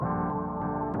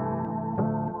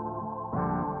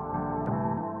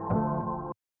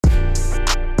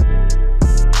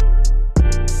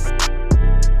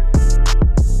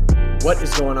What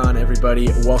is going on, everybody?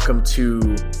 Welcome to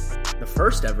the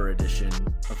first ever edition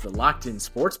of the Locked In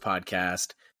Sports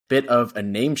Podcast. Bit of a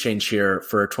name change here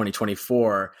for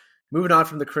 2024. Moving on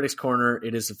from the Critics Corner,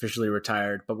 it is officially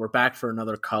retired, but we're back for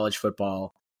another college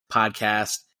football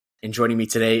podcast. And joining me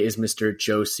today is Mr.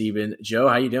 Joe Sieben. Joe,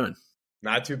 how you doing?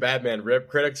 Not too bad, man. Rip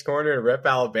Critics Corner and rip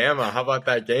Alabama. How about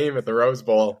that game at the Rose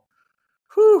Bowl?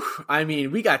 Whew. I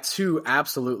mean, we got two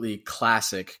absolutely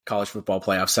classic college football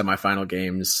playoff semifinal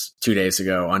games 2 days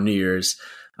ago on New Year's.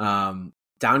 Down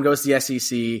goes the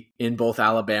SEC in both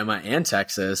Alabama and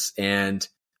Texas, and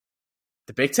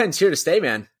the Big Ten's here to stay,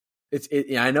 man.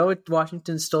 I know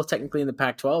Washington's still technically in the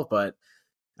Pac-12, but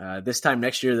this time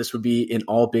next year, this would be an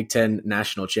all Big Ten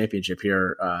national championship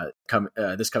here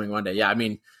this coming Monday. Yeah, I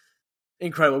mean,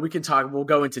 incredible. We'll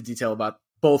go into detail about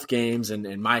both games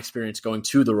and my experience going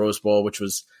to the Rose Bowl, which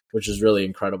was really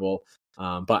incredible.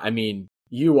 But I mean,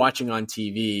 you watching on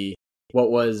TV,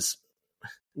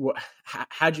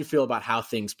 how'd you feel about how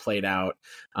things played out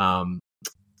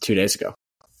 2 days ago?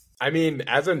 I mean,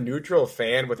 as a neutral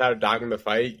fan, without a dog in the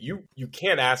fight, you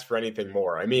can't ask for anything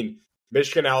more. I mean,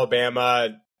 Michigan,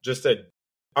 Alabama, just an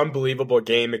unbelievable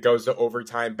game. It goes to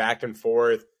overtime, back and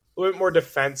forth, a little bit more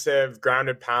defensive,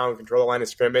 grounded pound, control the line of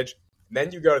scrimmage. And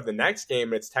then you go to the next game,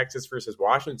 and it's Texas versus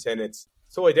Washington. It's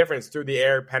totally different. It's through the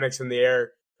air, Penix in the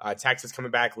air, Texas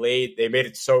coming back late. They made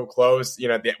it so close.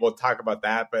 We'll talk about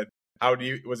that, but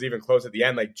it was even close at the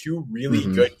end. Like, two really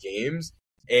good games.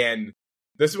 And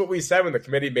this is what we said when the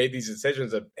committee made these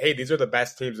decisions of, hey, these are the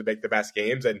best teams that make the best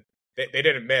games. And they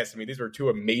didn't miss. I mean, these were two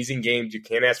amazing games. You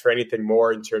can't ask for anything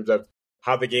more in terms of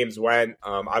how the games went.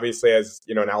 Obviously, as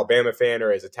an Alabama fan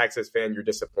or as a Texas fan, you're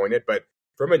disappointed. But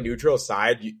from a neutral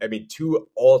side, two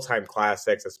all-time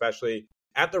classics, especially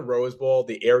at the Rose Bowl,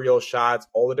 the aerial shots,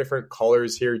 all the different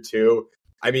colors here too.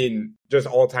 I mean, just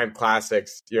all-time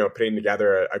classics, putting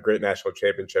together a great national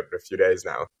championship in a few days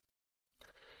now.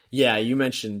 Yeah, you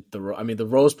mentioned the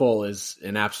Rose Bowl is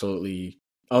an absolutely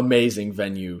amazing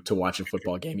venue to watch a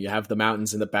football game. You have the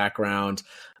mountains in the background.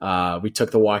 We took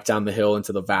the walk down the hill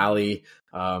into the valley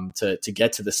to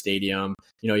get to the stadium.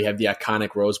 You have the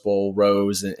iconic Rose Bowl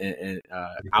rows and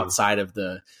outside of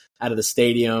the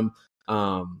stadium.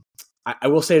 I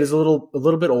will say it is a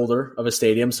little bit older of a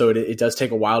stadium, so it does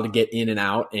take a while to get in and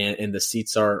out, and the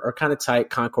seats are kind of tight.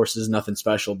 Concourse is nothing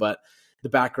special, but the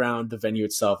background, the venue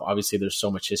itself, obviously there's so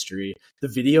much history. The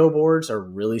video boards are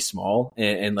really small,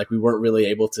 and like we weren't really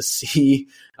able to see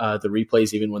the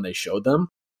replays even when they showed them.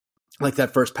 Like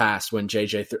that first pass when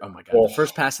JJ threw, the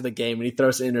first pass of the game when he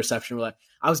throws an interception.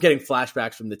 I was getting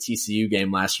flashbacks from the TCU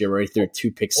game last year where he threw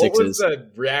 2 pick sixes. What was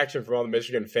the reaction from all the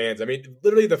Michigan fans? I mean,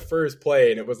 literally the first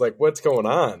play, and it was like, what's going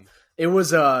on? It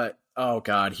was oh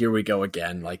God, here we go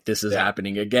again. Like, this is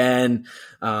happening again.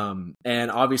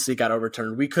 And obviously got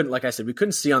overturned. We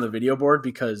couldn't see on the video board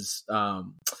because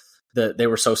they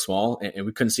were so small and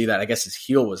we couldn't see that. I guess his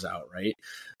heel was out, right?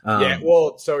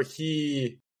 So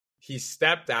he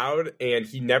stepped out and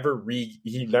he never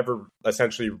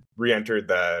essentially re-entered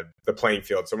the playing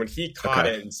field. So when he caught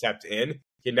it and stepped in,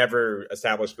 he never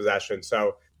established possession.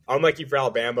 So unlucky for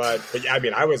Alabama, but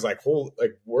I was like,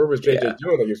 where was JJ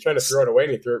doing? Like, he was trying to throw it away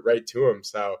and he threw it right to him.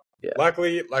 So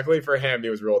luckily for him, he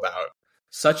was ruled out.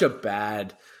 Such a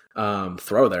bad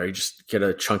throw there. He just could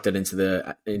have chunked it into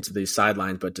the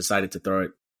sidelines, but decided to throw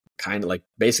it kind of like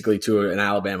basically to an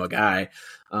Alabama guy.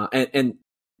 And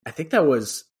I think that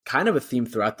was kind of a theme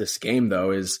throughout this game, though,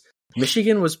 is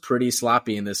Michigan was pretty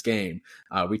sloppy in this game.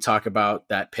 We talk about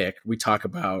that pick. We talk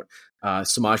about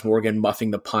Samaj Morgan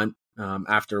muffing the punt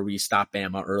after we stopped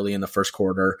Bama early in the first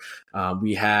quarter.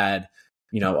 We had,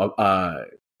 a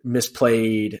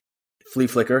misplayed flea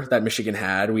flicker that Michigan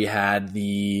had. We had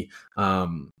the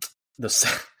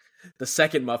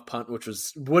second muff punt, which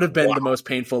would have been the most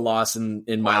painful loss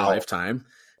in my lifetime.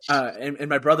 And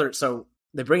my brother, so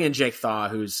they bring in Jake Thaw,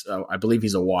 who's I believe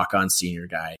he's a walk-on senior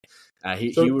guy.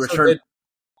 He returned.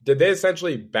 Did they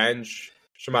essentially bench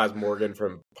Samaj Morgan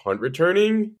from punt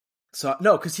returning? So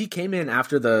no, because he came in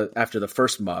after the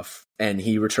first muff and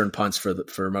he returned punts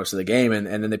for most of the game, and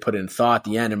then they put in Thaw at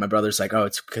the end. And my brother's like, "Oh,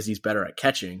 it's because he's better at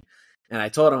catching." And I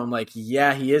told him, I'm like,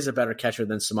 "Yeah, he is a better catcher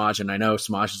than Samaj, and I know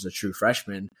Samaj is a true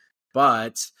freshman,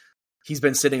 but he's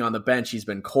been sitting on the bench. He's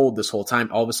been cold this whole time.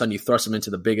 All of a sudden, you thrust him into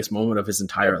the biggest moment of his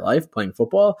entire life playing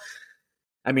football."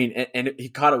 I mean, and he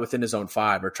caught it within his own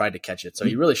 5 or tried to catch it. So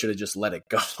he really should have just let it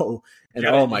go. And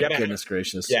goodness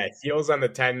gracious. Yeah, heels on the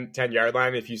 10-yard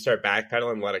line. If you start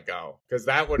backpedaling, let it go. Because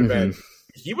that would have been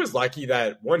 – he was lucky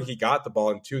that, 1, he got the ball,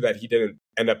 and 2, that he didn't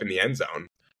end up in the end zone.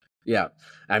 Yeah.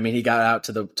 I mean, he got out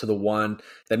to the one.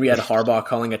 Then we had Harbaugh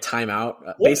calling a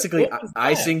timeout, What was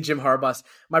icing Jim Harbaugh's.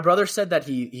 My brother said that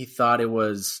he thought it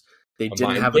was they a didn't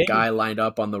mind have a game? guy lined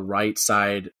up on the right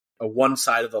side, one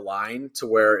side of the line, to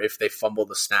where if they fumbled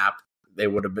the snap, they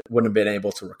wouldn't have been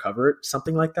able to recover it.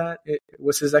 Something like that. It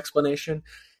was his explanation,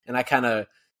 and I kind of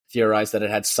theorized that it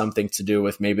had something to do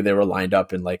with maybe they were lined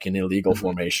up in like an illegal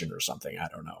formation or something. I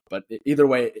don't know. But either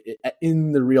way,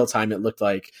 in the real time, it looked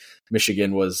like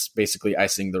Michigan was basically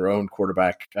icing their own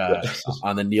quarterback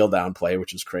on the kneel down play,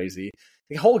 which was crazy.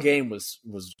 The whole game was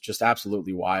just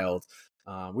absolutely wild.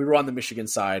 We were on the Michigan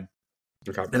side.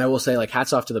 Okay. And I will say, like,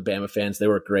 hats off to the Bama fans. They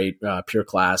were great, pure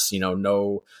class,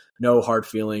 no hard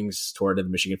feelings toward the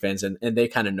Michigan fans. And they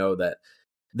kind of know that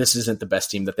this isn't the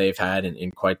best team that they've had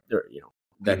in quite,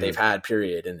 that they've had,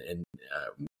 period. And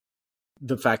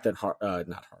the fact that not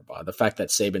Harbaugh, the fact that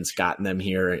Saban's gotten them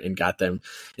here and got them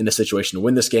in the situation to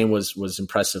win this game was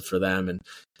impressive for them. And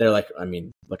they're like, I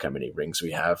mean, look how many rings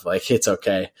we have. Like, it's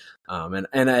okay.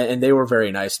 And they were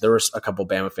very nice. There was a couple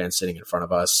Bama fans sitting in front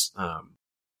of us.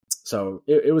 So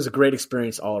it was a great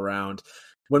experience all around.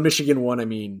 When Michigan won, I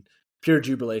mean, pure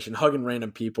jubilation, hugging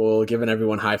random people, giving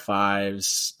everyone high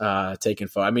fives, taking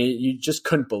photos. I mean, you just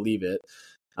couldn't believe it.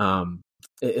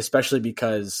 Especially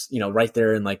because, right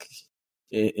there in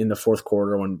the fourth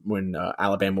quarter when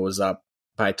Alabama was up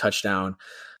by a touchdown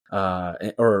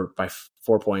or by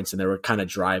 4 points, and they were kind of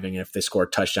driving, and if they scored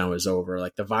a touchdown, it was over.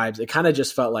 Like, the vibes, it kind of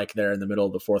just felt like they're in the middle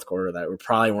of the fourth quarter that we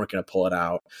probably weren't going to pull it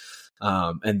out.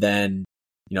 And then,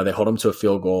 they hold them to a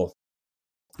field goal,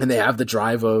 and they have the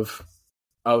drive of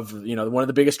one of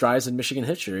the biggest drives in Michigan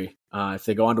history. If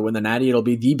they go on to win the Natty, it'll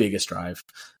be the biggest drive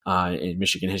in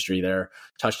Michigan history there.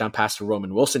 Touchdown pass to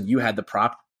Roman Wilson. You had the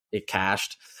prop. It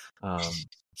cashed.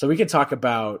 So we can talk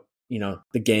about,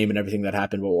 the game and everything that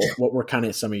happened, but what were kind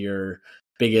of some of your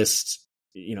biggest,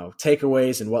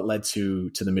 takeaways and what led to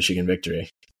the Michigan victory?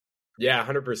 Yeah,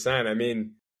 100%. I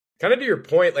mean, kind of to your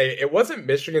point, like, it wasn't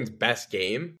Michigan's best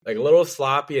game. Like, a little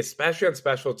sloppy, especially on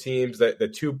special teams,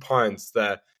 the two punts,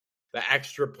 the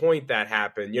extra point that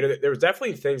happened. There was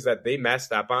definitely things that they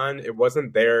messed up on. It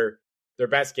wasn't their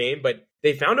best game, but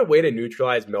they found a way to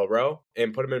neutralize Milroe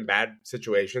and put him in bad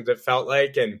situations, it felt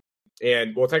like.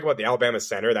 And we'll talk about the Alabama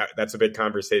center. That's a big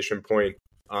conversation point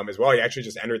as well. He actually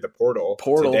just entered the portal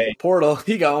today.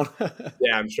 He gone.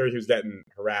 Yeah, I'm sure he was getting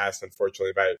harassed,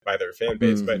 unfortunately, by their fan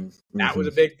base. But that was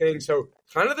a big thing. So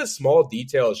kind of the small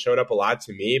details showed up a lot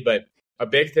to me. But a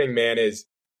big thing, man, is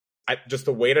just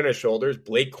the weight on his shoulders.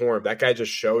 Blake Corum, that guy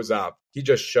just shows up. He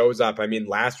just shows up. I mean,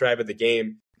 last drive of the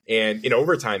game and in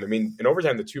overtime,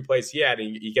 the two plays he had,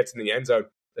 he gets in the end zone.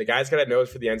 The guy's got a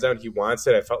nose for the end zone. He wants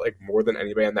it. I felt like more than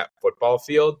anybody on that football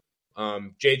field.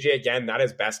 JJ, again, not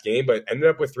his best game, but ended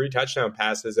up with 3 touchdown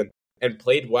passes and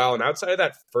played well. And outside of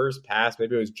that first pass,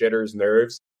 maybe it was jitters,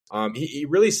 nerves, he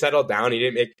really settled down. He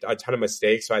didn't make a ton of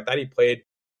mistakes. So I thought he played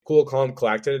cool, calm,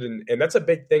 collected. And that's a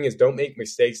big thing, is don't make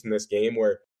mistakes in this game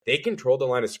where they controlled the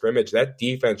line of scrimmage. That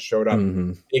defense showed up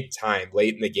big time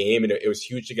late in the game, and it was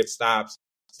huge to get stops,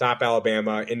 stop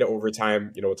Alabama into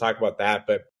overtime. We'll talk about that.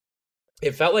 But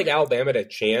it felt like Alabama had a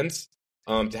chance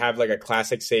to have like a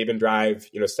classic Saban drive,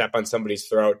 step on somebody's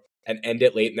throat and end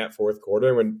it late in that fourth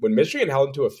quarter. When Michigan held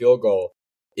them to a field goal,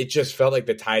 it just felt like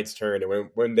the tides turned.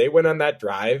 And when they went on that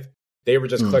drive, they were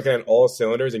just clicking on all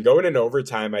cylinders. And going into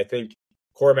overtime, I think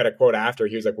Corum had a quote after.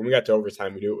 He was like, when we got to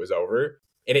overtime, we knew it was over.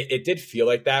 And it did feel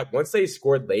like that. Once they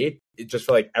scored late, it just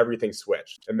felt like everything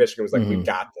switched. And Michigan was like, we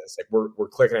got this. Like, we're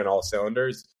clicking on all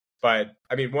cylinders. But,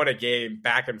 I mean, won a game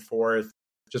back and forth.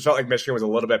 Just felt like Michigan was a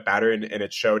little bit better, and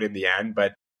it showed in the end.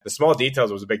 But the small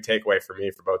details was a big takeaway for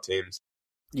me for both teams.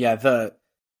 Yeah,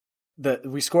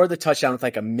 we scored the touchdown with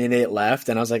like a minute left,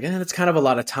 and I was like, that's kind of a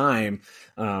lot of time.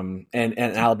 And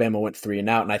Alabama went 3 and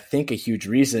out. And I think a huge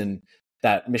reason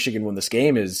that Michigan won this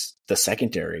game is the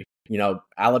secondary.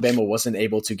 Alabama wasn't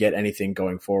able to get anything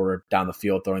going forward down the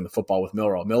field throwing the football with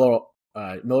Milroe.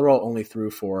 Milroe only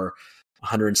threw for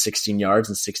 116 yards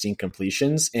and 16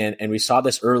 completions. And we saw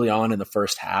this early on in the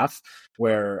first half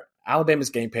where Alabama's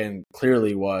game plan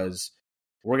clearly was,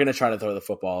 we're going to try to throw the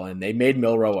football. And they made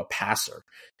Milroe a passer.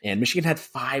 And Michigan had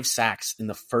 5 sacks in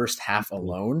the first half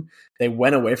alone. They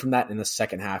went away from that in the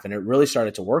second half, and it really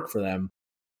started to work for them.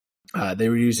 They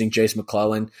were using Jace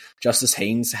McClellan. Justice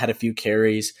Haynes had a few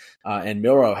carries, and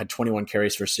Milroe had 21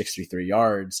 carries for 63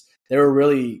 yards. They were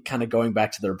really kind of going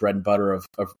back to their bread and butter of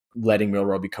letting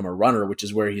Milroe become a runner, which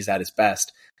is where he's at his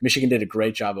best. Michigan did a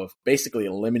great job of basically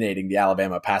eliminating the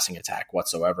Alabama passing attack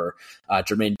whatsoever.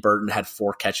 Jermaine Burton had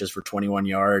 4 catches for 21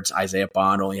 yards. Isaiah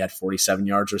Bond only had 47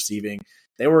 yards receiving.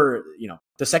 they were,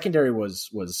 the secondary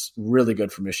was really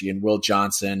good for Michigan. Will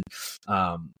Johnson,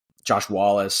 Josh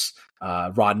Wallace,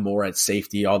 Rod Moore at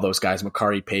safety, all those guys,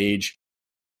 Makari Page.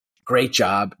 Great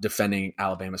job defending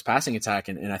Alabama's passing attack.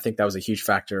 And I think that was a huge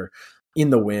factor in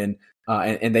the win.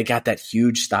 And they got that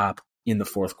huge stop in the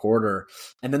fourth quarter.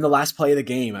 And then the last play of the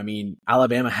game, I mean,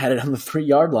 Alabama had it on the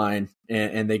 3-yard line,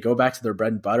 and they go back to their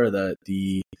bread and butter,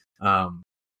 the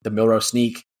Milroe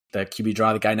sneak, the QB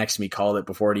draw. The guy next to me called it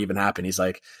before it even happened. He's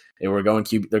like, hey, they're going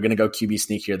to go QB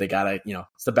sneak here. They gotta,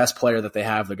 it's the best player that they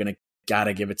have. They're going to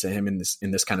gotta give it to him in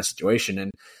this kind of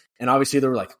situation. And obviously there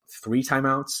were like 3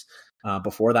 timeouts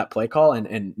before that play call.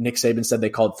 And Nick Saban said they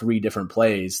called 3 different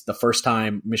plays. The first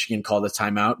time Michigan called a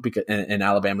timeout and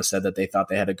Alabama said that they thought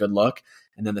they had a good look.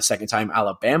 And then the second time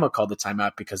Alabama called the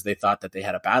timeout because they thought that they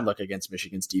had a bad look against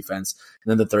Michigan's defense.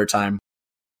 And then the third time,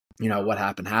 what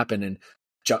happened. And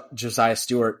Josiah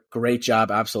Stewart, great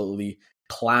job, absolutely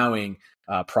plowing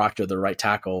Proctor, the right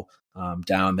tackle,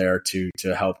 down there to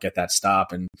help get that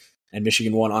stop. And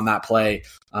Michigan won on that play.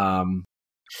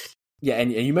 Yeah,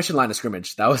 and you mentioned line of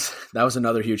scrimmage. That was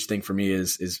another huge thing for me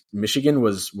is Michigan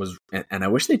was, and I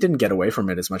wish they didn't get away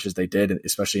from it as much as they did,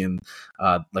 especially in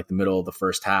like the middle of the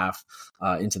first half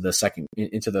into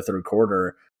the third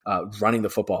quarter, running the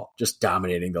football, just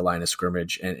dominating the line of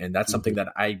scrimmage, and that's something that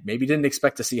I maybe didn't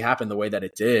expect to see happen the way that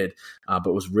it did,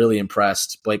 but was really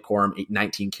impressed. Blake Corum,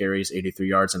 19 carries, 83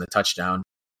 yards, and a touchdown,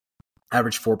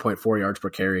 averaged 4.4 yards per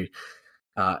carry.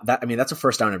 That's a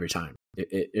first down every time.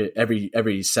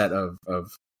 Every set of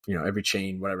every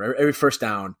chain, whatever, every first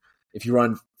down, if you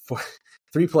run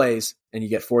 3 plays and you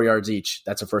get 4 yards each,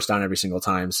 that's a first down every single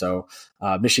time. So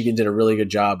Michigan did a really good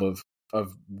job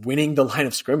of winning the line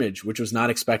of scrimmage, which was not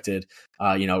expected.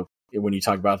 When you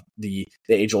talk about the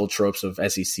age old tropes of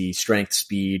SEC strength,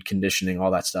 speed, conditioning,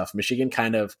 all that stuff, Michigan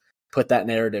kind of put that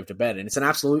narrative to bed, and it's an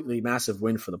absolutely massive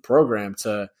win for the program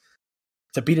to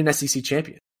beat an SEC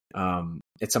champion.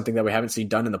 It's something that we haven't seen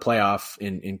done in the playoff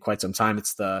in quite some time.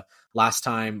 It's the last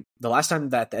time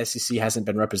that the SEC hasn't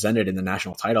been represented in the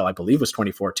national title, I believe, was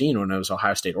 2014 when it was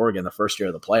Ohio State, Oregon, the first year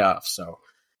of the playoffs. So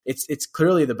it's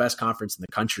clearly the best conference in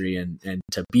the country, and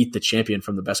to beat the champion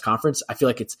from the best conference, I feel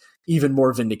like it's even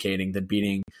more vindicating than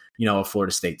beating, a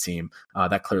Florida State team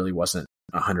that clearly wasn't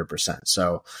 100%.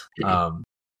 So, a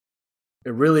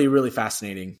really, really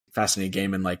fascinating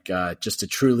game, and just a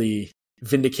truly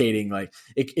vindicating,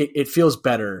 it feels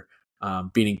better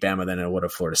beating Bama than it would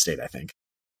have Florida State, I think.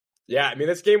 Yeah, I mean,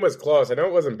 this game was close. I know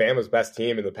it wasn't Bama's best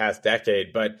team in the past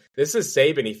decade, but this is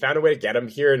Saban. He found a way to get him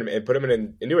here and put him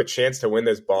into a chance to win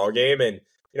this ball game. And,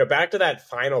 back to that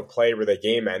final play where the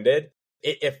game ended,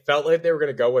 it felt like they were going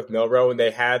to go with Milroe, and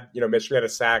they had, Michigan had a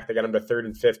sack. They got him to 3rd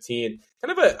and 15.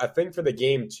 Kind of a thing for the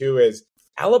game, too, is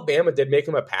Alabama did make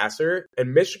him a passer,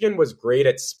 and Michigan was great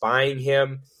at spying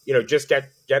him, just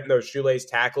getting those shoelace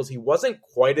tackles. He wasn't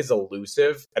quite as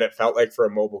elusive as it felt like for a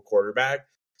mobile quarterback.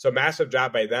 So massive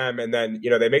job by them. And then,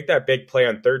 they make that big play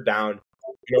on 3rd down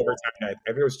in overtime. I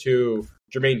think it was to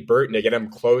Jermaine Burton to get him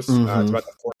close to about the 4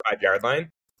 or 5 yard line.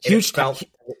 Huge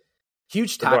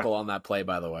tackle on that play,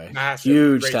 by the way. Massive,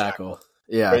 huge tackle.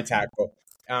 Yeah. Great tackle.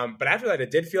 But after that, it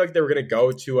did feel like they were going to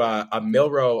go to a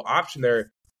Milroe option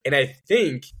there. And I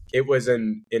think it was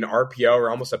an RPO or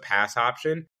almost a pass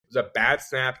option. It was a bad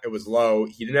snap. It was low.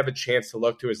 He didn't have a chance to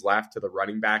look to his left to the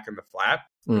running back in the flat.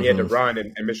 He had to run,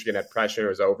 and Michigan had pressure. It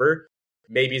was over.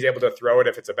 Maybe he's able to throw it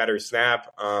if it's a better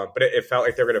snap. But it felt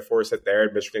like they were going to force it there,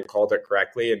 and Michigan called it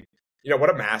correctly. And, what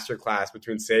a masterclass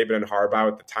between Saban and Harbaugh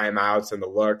with the timeouts and the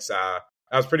looks. That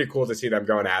was pretty cool to see them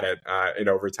going at it in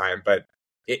overtime. But,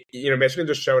 Michigan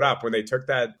just showed up when they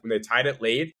tied it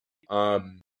late.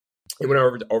 It went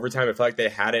over to overtime. It felt like they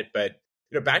had it. But,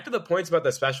 back to the points about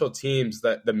the special teams,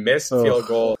 the missed field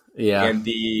goal and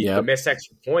the missed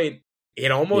extra point, it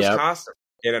almost cost them.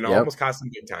 And it almost cost them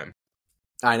big time.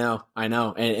 I know.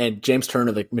 And James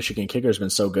Turner, the Michigan kicker, has been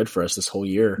so good for us this whole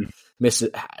year. Missed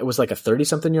it. It was like a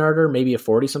 30-something yarder, maybe a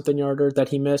 40-something yarder that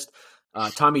he missed.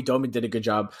 Tommy Doman did a good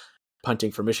job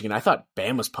punting for Michigan. I thought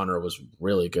Bama's punter was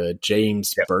really good.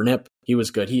 James Burnip, he was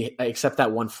good. Except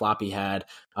that one flop he had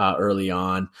early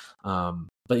on.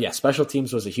 But yeah, special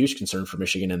teams was a huge concern for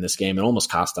Michigan in this game. It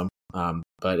almost cost them.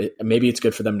 But maybe it's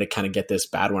good for them to kind of get this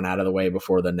bad one out of the way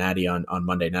before the Natty on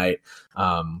Monday night.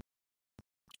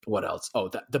 What else? Oh,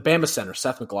 the Bama center,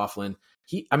 Seth McLaughlin.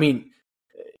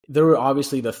 There were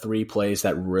obviously the 3 plays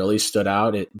that really stood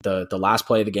out. The last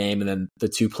play of the game, and then the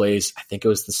 2 plays, I think it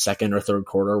was the second or third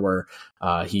quarter where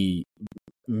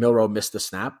Milroe missed the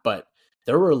snap, but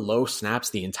there were low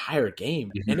snaps the entire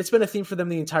game. And it's been a theme for them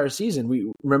the entire season.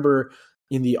 We remember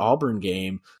in the Auburn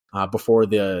game, before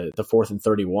the 4th and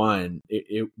 31.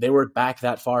 They were back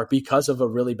that far because of a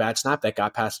really bad snap that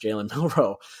got past Jalen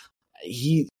Milroe.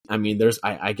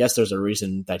 I guess there's a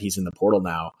reason that he's in the portal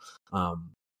now.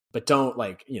 But don't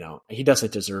he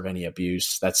doesn't deserve any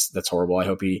abuse. That's horrible. I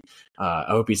hope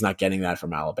he's not getting that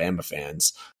from Alabama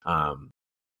fans.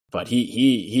 But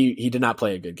he did not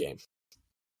play a good game.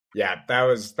 Yeah, that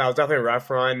was definitely a rough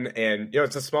run. And,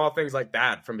 it's the small things like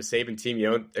that from a Saban team you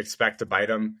don't expect to bite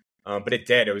them. But it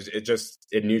did.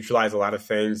 It neutralized a lot of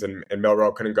things. And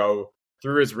Milroe couldn't go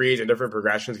through his reads and different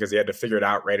progressions because he had to figure it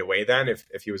out right away then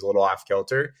if he was a little off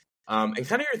kilter. And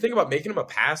kind of your thing about making him a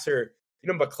passer,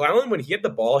 McClellan, when he had the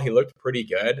ball, he looked pretty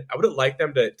good. I would have liked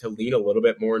them to lean a little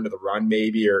bit more into the run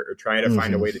maybe or try to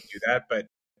find a way to do that. But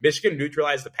Michigan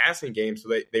neutralized the passing game, so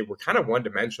they were kind of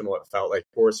one-dimensional, it felt like,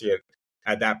 forcing it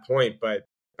at that point. But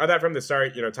I thought from the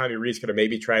start, Tommy Rees could have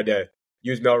maybe tried to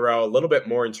use Milroe a little bit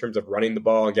more in terms of running the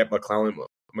ball and get McClellan.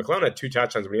 McClellan had 2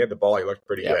 touchdowns. When he had the ball, he looked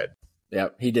pretty good. Yeah,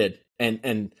 he did.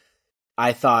 And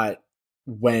I thought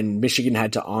when Michigan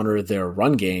had to honor their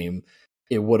run game,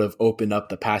 it would have opened up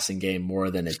the passing game more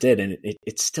than it did. And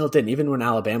it still didn't. Even when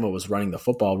Alabama was running the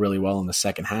football really well in the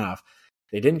second half,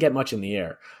 they didn't get much in the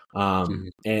air.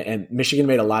 And Michigan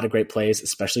made a lot of great plays,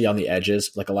 especially on the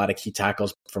edges, like a lot of key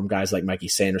tackles from guys like Mikey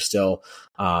Sanderstill,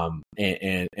 and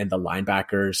the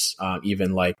linebackers,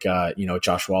 even like,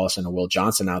 Josh Wallace and Will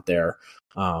Johnson out there.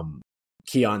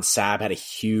 Keon Sabb had a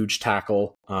huge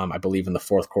tackle, I believe in the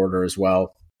 4th quarter as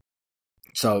well.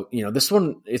 So, this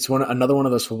one, another one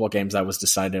of those football games that was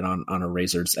decided on a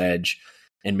razor's edge,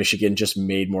 and Michigan just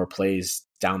made more plays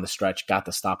down the stretch, got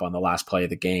the stop on the last play of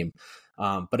the game.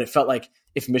 But it felt like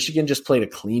if Michigan just played a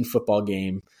clean football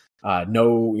game,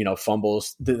 no,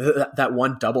 fumbles, that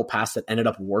one double pass that ended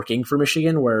up working for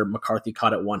Michigan where McCarthy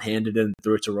caught it one-handed and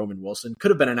threw it to Roman Wilson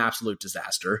could have been an absolute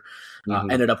disaster.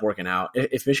 Ended up working out.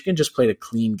 If Michigan just played a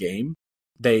clean game,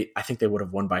 I think they would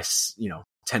have won by,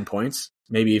 10 points,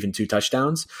 maybe even 2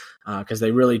 touchdowns, because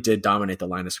they really did dominate the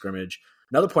line of scrimmage.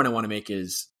 Another point I want to make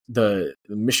is the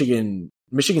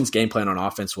Michigan's game plan on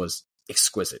offense was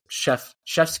exquisite.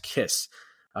 Chef's kiss.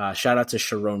 Shout out to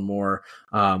Sharon Moore.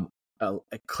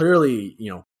 Clearly,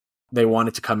 they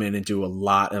wanted to come in and do a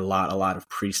lot of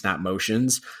pre-snap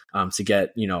motions to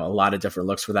get, a lot of different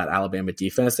looks for that Alabama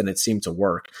defense, and it seemed to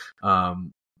work.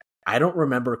 I don't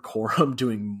remember Corum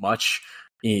doing much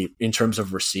in terms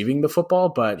of receiving the football,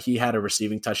 but he had a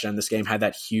receiving touchdown this game, had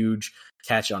that huge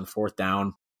catch on 4th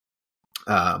down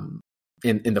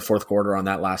in the 4th quarter on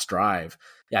that last drive.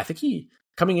 Yeah, I think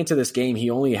coming into this game,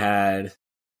 he only had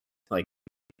like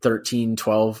 13,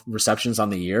 12 receptions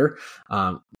on the year.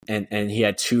 And he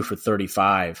had 2 for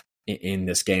 35 in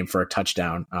this game for a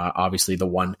touchdown. Obviously the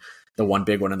one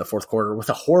big one in the 4th quarter with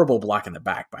a horrible block in the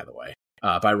back, by the way,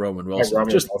 by Roman Wilson.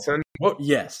 Wilson? Well,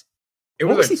 yes.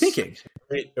 What was he thinking?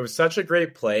 It was such a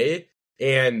great play,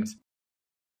 and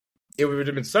it would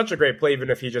have been such a great play even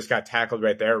if he just got tackled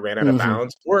right there, ran out of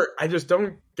bounds. Or I just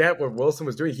don't get what Wilson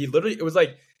was doing. He literally, it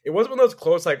wasn't one of those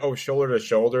close, like, shoulder to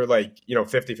shoulder, like,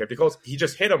 50-50 close. He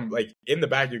just hit him, like, in the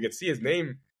back. You could see his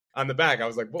name on the back. I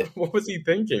was like, what was he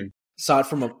thinking? Saw it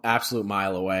from an absolute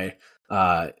mile away,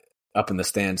 up in the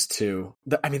stands, too.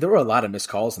 There were a lot of missed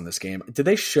calls in this game. Did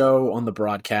they show on the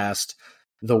broadcast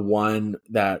the one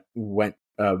that went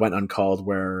uncalled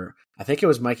where I think it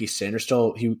was Mikey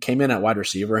Sanderstill? He came in at wide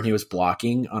receiver and he was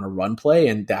blocking on a run play,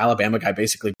 and the Alabama guy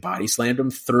basically body slammed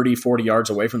him 30, 40 yards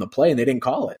away from the play, and they didn't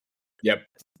call it. Yep.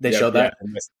 They showed that.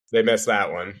 They missed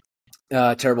that one.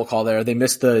 Terrible call there. They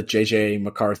missed the JJ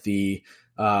McCarthy.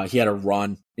 He had a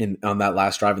run on that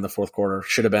last drive in the 4th quarter.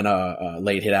 Should have been a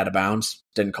late hit out of bounds.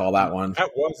 Didn't call that one. That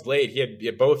was late. He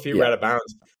had both feet were out of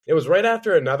bounds. It was right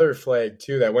after another flag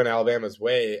too that went Alabama's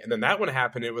way, and then that one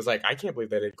happened. It was like, I can't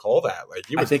believe they didn't call that. Like,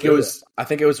 I think it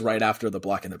was right after the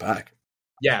block in the back.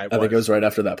 Yeah, I think it was right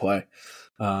after that play.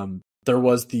 There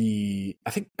was I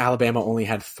think Alabama only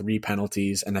had 3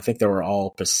 penalties, and I think they were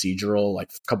all procedural, like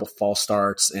a couple false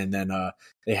starts, and then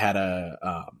they had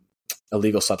a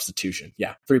illegal substitution.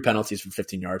 Yeah, 3 penalties for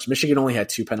 15 yards. Michigan only had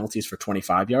 2 penalties for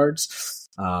 25 yards.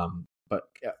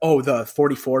 The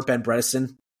 44, Ben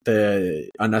Bredesen, the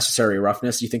unnecessary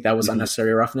roughness. You think that was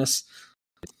unnecessary roughness?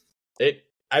 It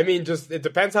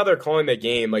depends how they're calling the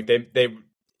game. Like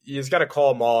you just got to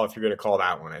call them all if you're going to call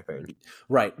that one, I think.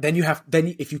 Right. Then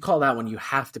if you call that one, you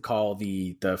have to call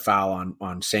the foul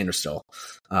on Sanderstill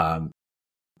on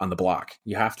the block.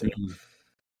 You have to. Mm-hmm.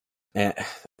 And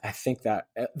I think that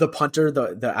the punter,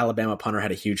 the Alabama punter,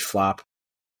 had a huge flop.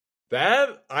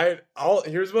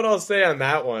 Here's what I'll say on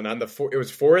that one. It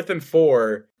was 4th and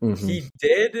 4. Mm-hmm.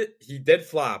 He did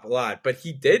flop a lot, but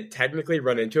he did technically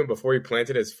run into him before he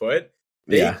planted his foot.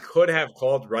 They could have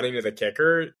called running to the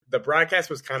kicker. The broadcast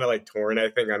was kind of like torn, I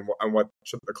think, on what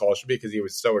the call should be because he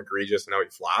was so egregious and how he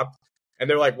flopped. And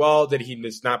they're like, well, did he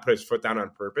just not put his foot down on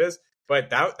purpose?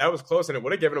 But that was close, and it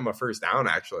would have given him a first down,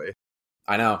 actually.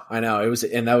 I know. It was,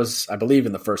 and that was, I believe,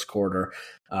 in the first quarter.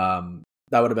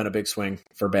 That would have been a big swing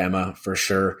for Bama for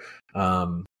sure.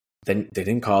 Then they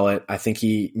didn't call it. I think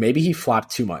maybe he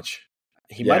flopped too much.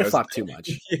 He might have flopped too much.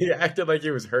 He acted like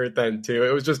he was hurt then too.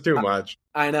 It was just too much.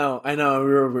 I know. We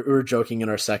were joking in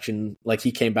our section, like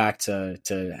he came back to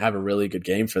have a really good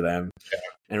game for them,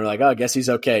 and we're like, oh, I guess he's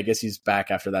okay. I guess he's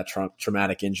back after that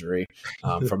traumatic injury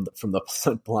from the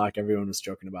punt block. Everyone was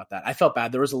joking about that. I felt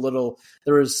bad. There was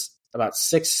about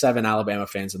 6-7 Alabama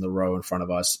fans in the row in front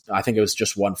of us. I think it was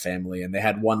just one family, and they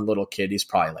had one little kid. He's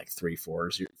probably like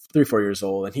 3-4 years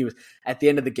old. And he was at the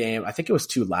end of the game. I think it was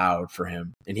too loud for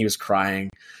him, and he was crying.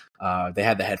 They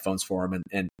had the headphones for him,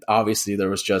 and obviously there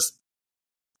was just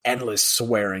endless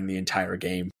swearing the entire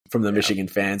game from the Michigan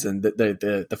fans, and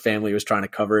the family was trying to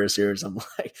cover his ears. I'm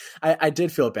like, I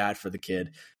did feel bad for the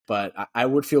kid, but I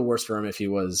would feel worse for him if he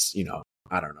was,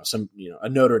 I don't know, a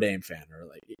Notre Dame fan, or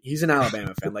like he's an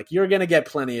Alabama fan. Like, you're going to get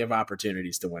plenty of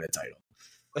opportunities to win a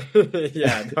title.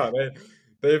 Yeah, no,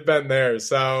 they've been there.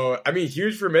 So, I mean,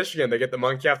 huge for Michigan. They get the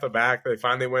monkey off the back. They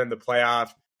finally win the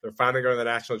playoff. They're finally going to the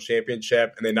national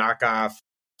championship, and they knock off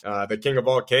the king of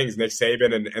all kings, Nick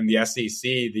Saban, and the SEC,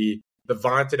 the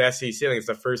vaunted SEC. I think it's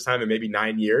the first time in maybe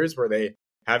 9 years where they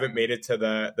haven't made it to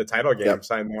the title game. Yep.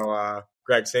 So I know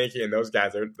Greg Sankey and those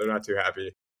guys, they're not too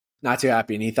happy. Not too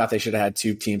happy, and he thought they should have had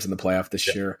 2 teams in the playoff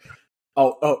this year.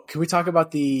 Oh, can we talk about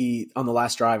on the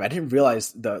last drive? I didn't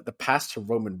realize the pass to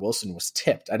Roman Wilson was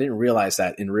tipped. I didn't realize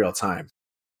that in real time.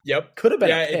 Yep. Could have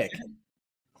been a pick.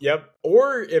 Yep.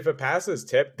 Or if a pass is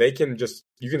tipped, you can just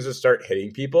start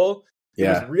hitting people. It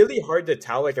was really hard to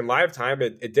tell. Like in live time,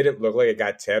 it didn't look like it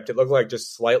got tipped. It looked like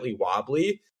just slightly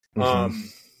wobbly. But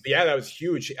yeah, that was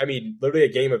huge. I mean, literally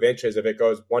a game of inches. If it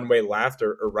goes one way left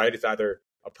or right, it's either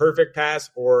a perfect pass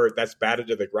or that's batted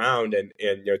to the ground and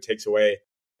takes away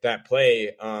that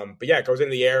play. But yeah, it goes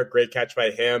into the air. Great catch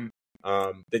by him.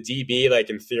 The DB, like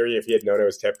in theory, if he had known it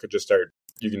was tipped, could just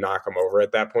you can knock him over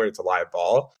at that point. It's a live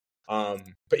ball.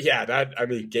 But yeah,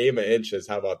 game of inches.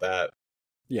 How about that?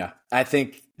 Yeah, I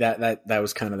think that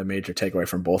was kind of the major takeaway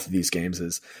from both of these games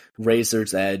is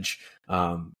razor's edge.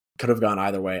 Could have gone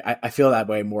either way. I feel that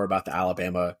way more about the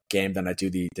Alabama game than I do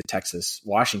the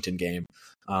Texas-Washington game.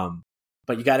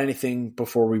 But you got anything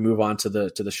before we move on to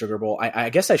the Sugar Bowl? I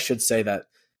guess I should say that,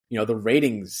 the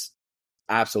ratings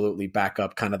absolutely back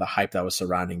up kind of the hype that was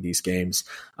surrounding these games.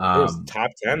 It was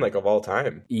top 10 of all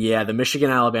time. Yeah, the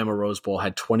Michigan-Alabama Rose Bowl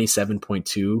had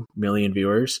 27.2 million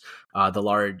viewers,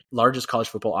 the largest college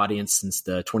football audience since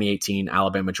the 2018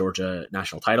 Alabama-Georgia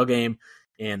national title game,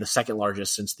 and the second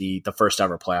largest since the first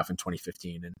ever playoff in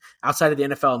 2015. And outside of the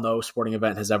NFL, no sporting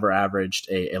event has ever averaged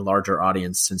a larger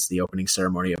audience since the opening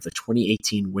ceremony of the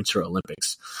 2018 Winter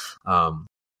Olympics.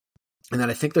 And then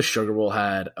I think the Sugar Bowl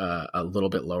had a little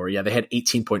bit lower. Yeah, they had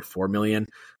 18.4 million,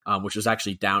 which was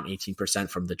actually down 18%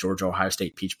 from the Georgia-Ohio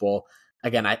State Peach Bowl.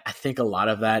 Again, I think a lot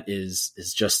of that is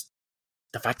just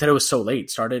the fact that it was so late. It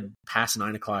started past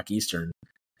 9 o'clock Eastern.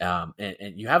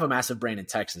 And you have a massive brand in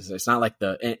Texas. It's not like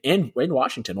in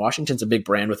Washington. Washington's a big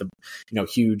brand with a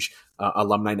huge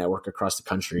alumni network across the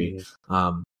country.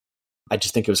 Mm-hmm. I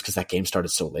just think it was because that game started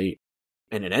so late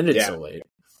and it ended so late.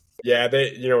 Yeah,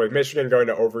 they with Michigan going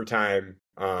to overtime,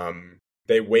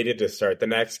 they waited to start the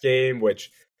next game,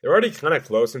 which they're already kind of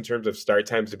close in terms of start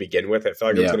times to begin with. I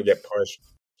felt like it was going to get pushed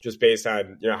just based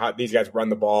on how these guys run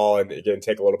the ball and it's going to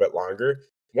take a little bit longer.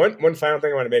 One final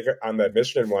thing I want to make on the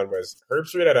Michigan one was Herb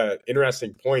Street had an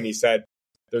interesting point. He said,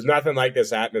 there's nothing like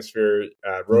this atmosphere,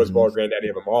 Rose Bowl, granddaddy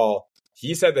of them all.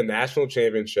 He said the national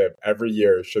championship every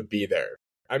year should be there.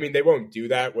 I mean, they won't do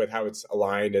that with how it's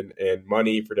aligned and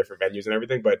money for different venues and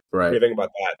everything, but what do you think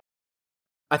about that?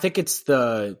 I think it's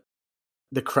the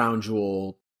crown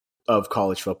jewel of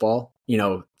college football.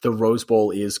 The Rose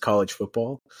Bowl is college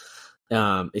football.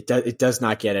 It does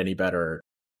not get any better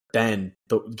than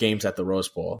the games at the Rose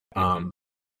Bowl. And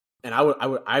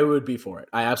I would be for it.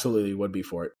 I absolutely would be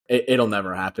for it. It'll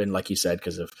never happen, like you said,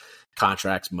 because of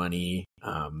contracts, money,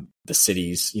 the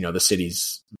cities,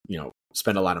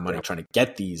 spend a lot of money trying to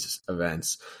get these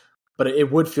events. But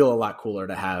it would feel a lot cooler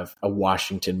to have a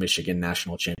Washington-Michigan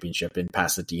national championship in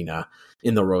Pasadena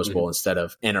in the Rose Bowl instead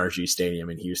of NRG Stadium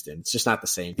in Houston. It's just not the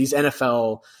same. These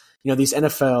NFL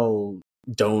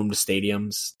domed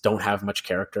stadiums don't have much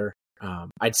character.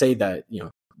 I'd say that,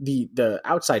 the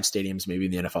outside stadiums maybe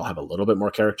in the NFL have a little bit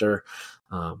more character.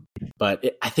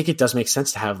 But I think it does make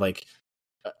sense to have like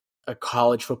a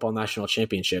college football national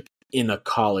championship in a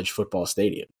college football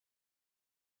stadium.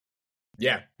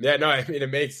 Yeah. No, I mean,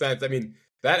 it makes sense. I mean,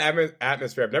 that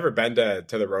atmosphere, I've never been to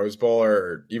the Rose Bowl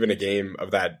or even a game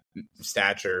of that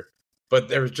stature, but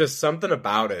there was just something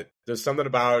about it. There's something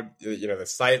about, the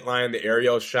sight line, the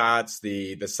aerial shots,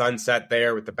 the sunset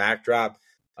there with the backdrop.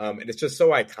 And it's just so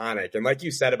iconic. And like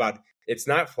you said about, it's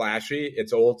not flashy,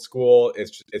 it's old school.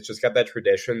 It's just got that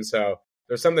tradition. So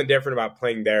there's something different about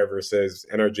playing there versus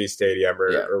NRG Stadium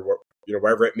or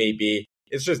wherever it may be.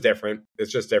 It's just different.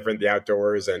 It's just different. The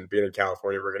outdoors and being in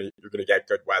California, you're gonna get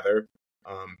good weather.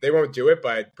 They won't do it,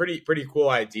 but pretty cool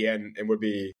idea, and would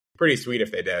be pretty sweet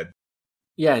if they did.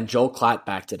 Yeah, and Joel Klatt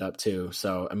backed it up too.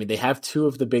 So I mean, they have two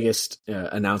of the biggest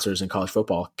announcers in college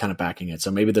football kind of backing it.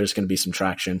 So maybe there's going to be some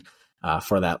traction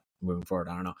for that moving forward.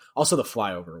 I don't know. Also, the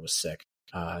flyover was sick.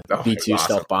 B-2 awesome.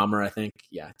 Stealth Bomber, I think.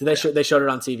 Yeah. Did they they showed it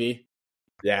on TV?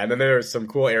 Yeah, and then there was some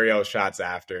cool aerial shots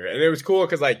after. And it was cool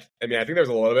because, I think there was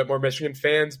a little bit more Michigan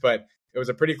fans, but it was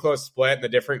a pretty close split. And the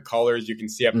different colors you can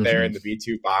see up there in the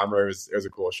B-2 Bomber, it was a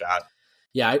cool shot.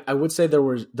 Yeah, I would say there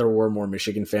were more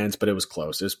Michigan fans, but it was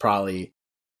close. It was probably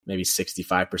maybe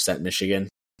 65% Michigan,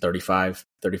 35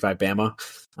 Bama.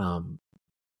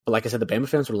 But like I said, the Bama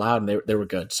fans were loud and they were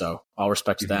good. So all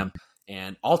respect to them.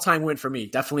 And all-time win for me.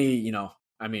 Definitely,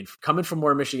 coming from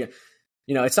where Michigan –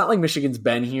 it's not like Michigan's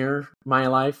been here my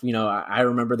life. I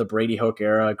remember the Brady Hoke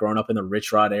era, growing up in the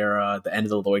Rich Rod era, the end of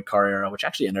the Lloyd Carr era, which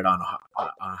actually ended on a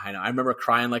high note. I remember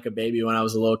crying like a baby when I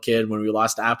was a little kid when we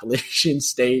lost to Appalachian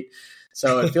State.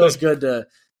 So it feels good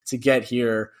to get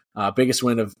here. Biggest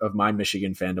win of my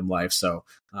Michigan fandom life. So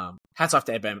hats off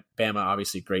to Bama,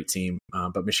 obviously great team.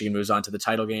 But Michigan moves on to the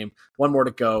title game. One more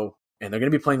to go, and they're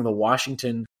going to be playing the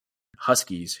Washington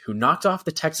Huskies, who knocked off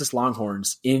the Texas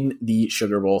Longhorns in the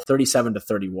Sugar Bowl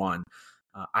 37-31.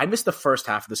 I missed the first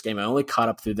half of this game. I only caught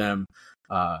up through them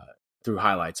through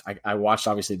highlights. I watched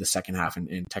obviously the second half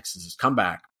in Texas's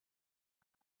comeback.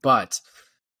 But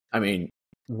I mean,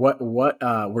 what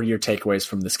were your takeaways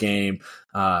from this game?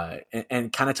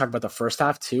 And kind of talk about the first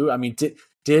half too. I mean, did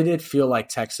it feel like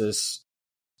Texas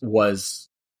was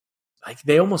like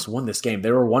they almost won this game?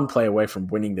 They were one play away from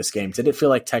winning this game. Did it feel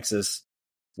like Texas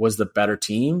was the better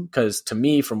team? Because to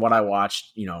me, from what I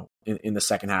watched, in the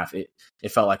second half, it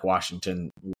felt like Washington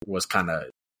was kind of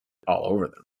all over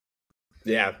them.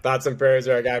 Yeah, thoughts and prayers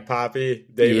to our guy Poppy,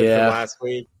 David from last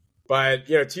week. But,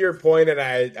 to your point, and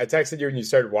I texted you when you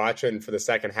started watching for the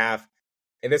second half,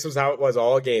 and this was how it was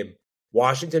all game.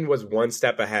 Washington was one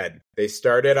step ahead. They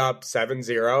started up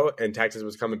 7-0, and Texas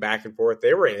was coming back and forth.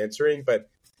 They were answering, but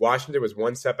Washington was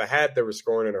one step ahead. They were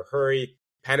scoring in a hurry.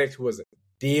 Penix was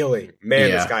dealing. Man,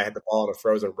 This guy had the ball on a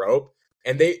frozen rope.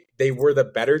 And they were the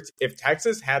better. If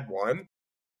Texas had won,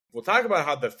 we'll talk about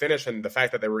how the finish and the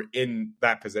fact that they were in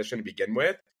that position to begin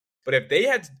with. But if they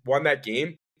had won that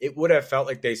game, it would have felt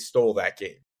like they stole that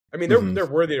game. I mean, they're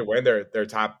worthy to win. They're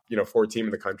top 4 team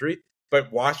in the country.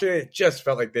 But Washington, it just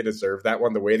felt like they deserved that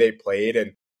one, the way they played.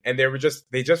 And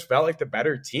they just felt like the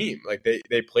better team. Like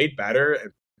they played better.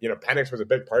 And, Penix was a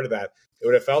big part of that. It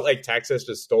would have felt like Texas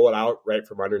just stole it out right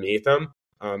from underneath them.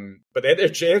 But they had their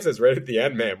chances right at the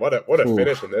end, man. What a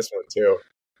finish in this one too.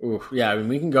 Ooh, yeah, I mean,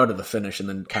 we can go to the finish and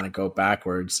then kind of go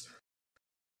backwards.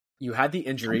 You had the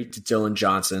injury to Dylan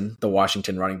Johnson, the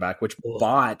Washington running back, which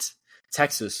bought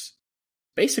Texas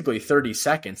basically 30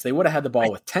 seconds. They would have had the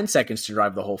ball with 10 seconds to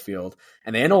drive the whole field,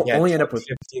 and they only end up with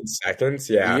 15 seconds.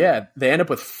 Yeah, they end up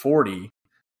with 40,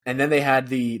 and then they had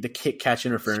the kick catch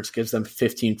interference, gives them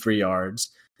 15 free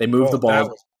yards. They moved the ball. That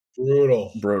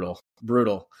was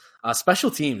brutal. Special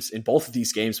teams in both of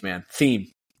these games, man.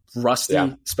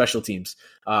 Rusty special teams.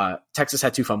 Texas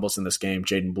had 2 fumbles in this game,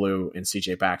 Jaden Blue and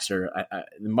CJ Baxter.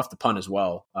 Muffed the punt as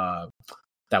well.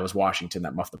 That was Washington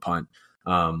that muffed the punt.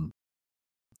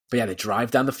 But yeah, they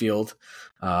drive down the field.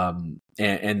 And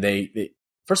they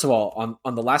first of all,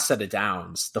 on the last set of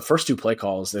downs, the first 2 play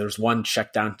calls, there was one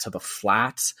check down to the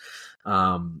flats.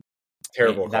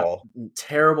 Terrible call.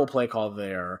 Terrible play call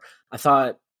there. I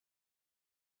thought,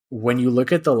 when you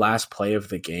look at the last play of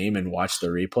the game and watch the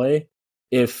replay,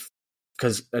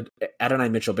 because Adonai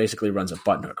Mitchell basically runs a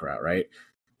button hook route, right?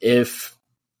 If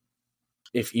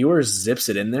Ewers zips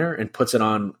it in there and puts it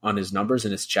on his numbers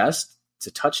in his chest, it's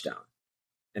a touchdown,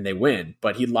 and they win.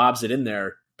 But he lobs it in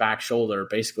there, back shoulder,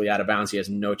 basically out of bounds. He has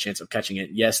no chance of catching it.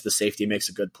 Yes, the safety makes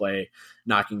a good play,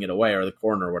 knocking it away, or the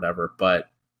corner or whatever. But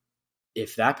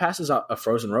if that passes a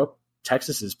frozen rope,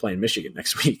 Texas is playing Michigan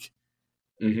next week.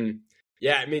 Mm-hmm.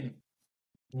 Yeah, I mean,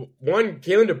 one,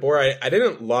 Kalen DeBoer, I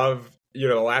didn't love, the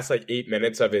last 8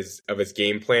 minutes of his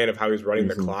game plan of how he's running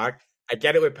the clock. I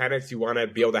get it with Penix, you want to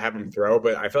be able to have him throw,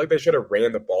 but I feel like they should have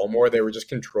ran the ball more. They were just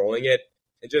controlling it.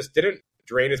 It just didn't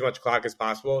drain as much clock as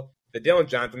possible. The Dillon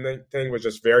Johnson thing was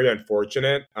just very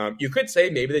unfortunate. You could say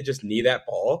maybe they just need that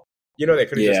ball. They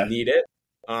could have just need it.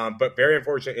 But very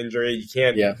unfortunate injury. You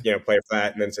can't, play for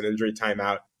that. And then it's an injury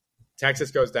timeout.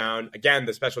 Texas goes down. Again,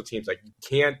 the special teams, you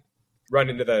can't run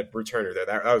into the returner there.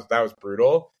 That was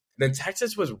brutal. And then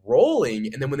Texas was rolling.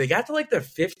 And then when they got to the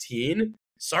 15,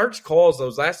 Sark's calls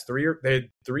those last they had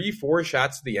 3-4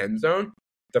 shots to the end zone.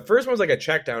 The first one was a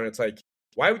check down. It's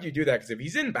why would you do that? Because if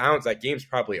he's in bounds, that game's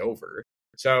probably over.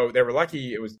 So they were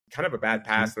lucky it was kind of a bad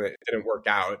pass and it didn't work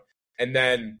out. And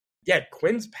then,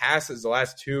 Quinn's passes, the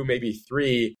last 2, maybe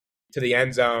 3 to the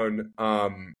end zone,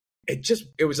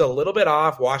 it was a little bit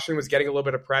off. Washington was getting a little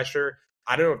bit of pressure.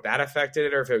 I don't know if that affected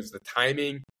it or if it was the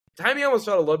timing. Timing almost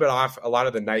felt a little bit off a lot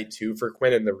of the night, too, for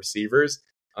Quinn and the receivers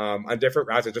on different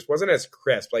routes. It just wasn't as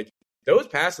crisp. Those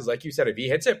passes, like you said, if he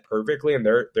hits it perfectly and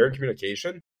they're in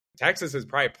communication, Texas is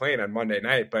probably playing on Monday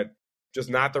night, but just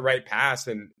not the right pass.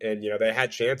 And they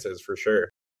had chances for sure.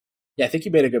 Yeah, I think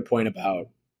you made a good point about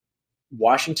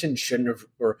Washington shouldn't have,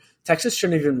 or Texas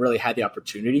shouldn't have even really had the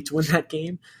opportunity to win that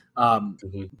game.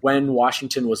 When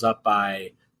Washington was up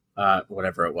by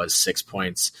whatever it was, 6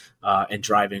 points, and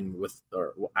driving with,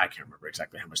 or I can't remember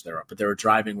exactly how much they were up, but they were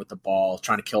driving with the ball,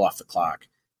 trying to kill off the clock.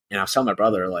 And I was telling my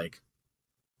brother,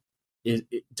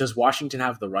 does Washington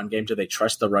have the run game? Do they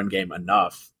trust the run game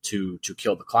enough to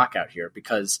kill the clock out here?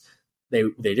 Because they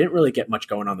didn't really get much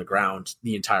going on the ground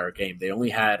the entire game. They only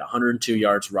had 102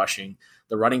 yards rushing.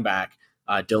 The running back,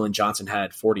 Dillon Johnson,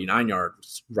 had 49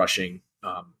 yards rushing,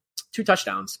 2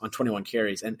 touchdowns on 21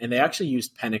 carries. And they actually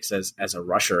used Penix as a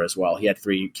rusher as well. He had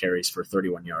 3 carries for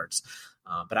 31 yards.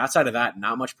 But outside of that,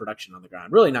 not much production on the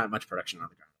ground. Really not much production on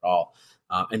the ground at all.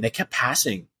 And they kept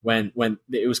passing when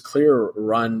it was clear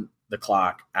run the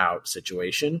clock out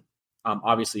situation.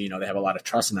 Obviously, they have a lot of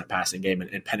trust in that passing game,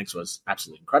 and Penix was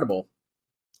absolutely incredible.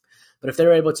 But if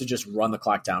they're able to just run the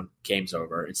clock down, game's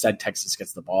over. Instead, Texas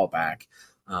gets the ball back,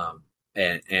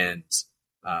 and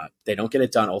they don't get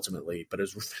it done ultimately. But it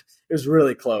was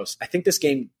really close. I think this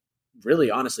game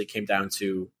really honestly came down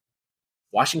to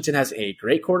Washington has a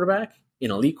great quarterback,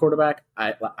 an elite quarterback.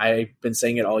 I've been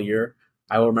saying it all year.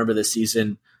 I will remember this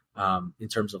season in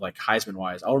terms of Heisman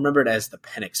wise. I'll remember it as the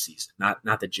Penix season,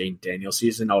 not the Jane Daniels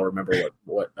season. I'll remember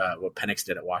what Penix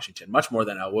did at Washington much more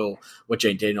than I will what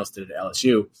Jane Daniels did at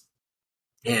LSU.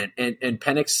 And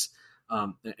Penix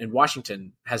and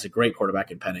Washington has a great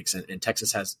quarterback in Penix, and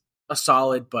Texas has a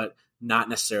solid but not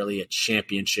necessarily a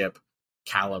championship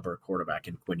caliber quarterback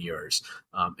in Quinn Ewers.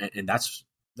 And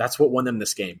that's what won them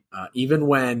this game. Even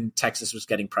when Texas was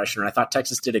getting pressure, and I thought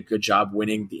Texas did a good job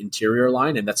winning the interior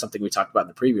line, and that's something we talked about in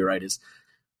the preview, right, is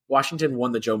Washington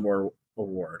won the Joe Moore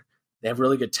Award. They have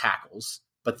really good tackles,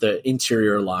 but the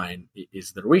interior line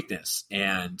is their weakness.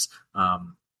 And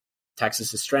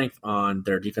Texas's strength on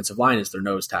their defensive line is their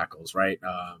nose tackles, right?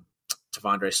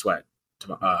 T'Vondre Sweat,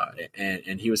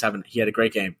 and he had a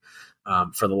great game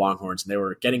for the Longhorns, and they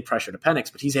were getting pressure to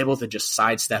Penix, but he's able to just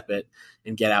sidestep it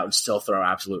and get out and still throw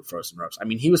absolute frozen ropes. I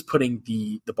mean, he was putting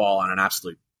the ball on an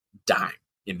absolute dime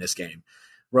in this game.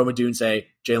 Rome Odunze,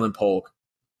 Jalen Polk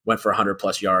went for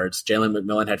 100-plus yards. Jalen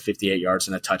McMillan had 58 yards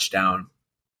and a touchdown.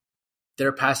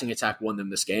 Their passing attack won them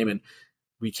this game, and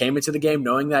we came into the game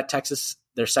knowing that Texas,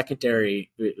 their secondary,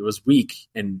 it was weak,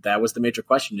 and that was the major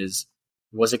question is,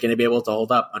 was it going to be able to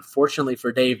hold up? Unfortunately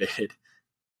for David,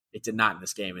 it did not in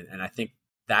this game, and I think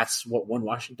that's what won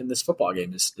Washington this football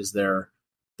game is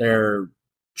their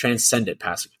transcendent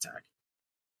passing attack.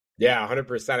 Yeah,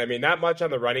 100%. I mean, not much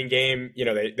on the running game.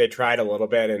 They tried a little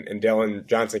bit, and Dillon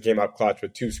Johnson came up clutch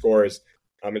with 2 scores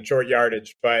in short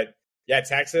yardage. But yeah,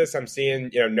 Texas, I'm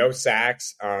seeing no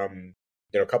sacks, a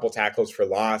couple tackles for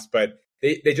loss, but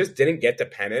they just didn't get to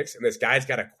Penix, and this guy's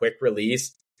got a quick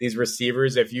release. These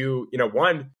receivers, if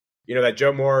that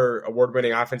Joe Moore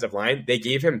award-winning offensive line, they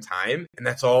gave him time, and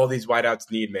that's all these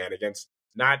wideouts need, man, against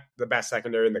not the best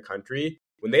secondary in the country.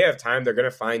 When they have time, they're going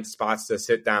to find spots to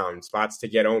sit down, spots to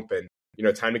get open,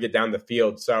 time to get down the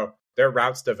field. So their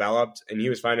routes developed, and he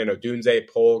was finding Odunze,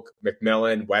 Polk,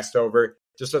 McMillan, Westover,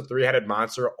 just a 3-headed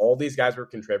monster. All these guys were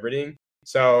contributing.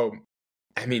 So,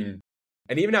 I mean,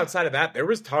 and even outside of that, there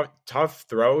was tough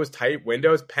throws, tight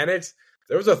windows. Penix,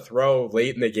 there was a throw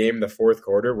late in the game in the 4th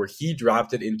quarter where he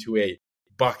dropped it into a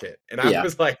bucket. And I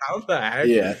was like, how the heck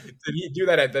did he do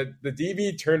that? The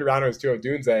DB turned around, it was to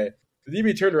Odunze. The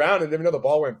DB turned around and didn't know the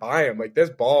ball went by him. Like, this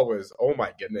ball was, oh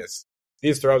my goodness.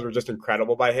 These throws were just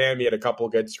incredible by him. He had a couple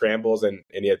good scrambles and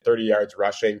he had 30 yards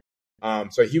rushing.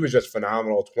 So he was just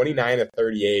phenomenal. 29 of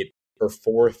 38 for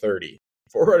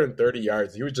 430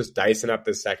 yards. He was just dicing up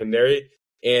the secondary.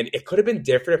 And it could have been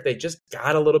different if they just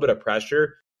got a little bit of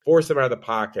pressure forced him out of the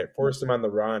pocket, forced him on the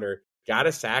run, or got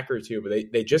a sack or two, but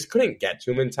they just couldn't get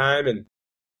to him in time. And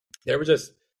he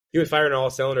was firing all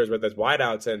cylinders with his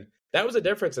wideouts. And that was a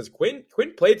difference as Quinn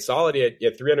played solid. He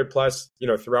had 300 plus,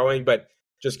 throwing, but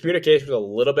just communication was a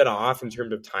little bit off in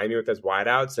terms of timing with his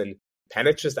wideouts. And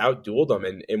Penix just outdueled them.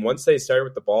 And once they started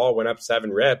with the ball, went up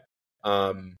 7-rip,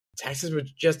 Texas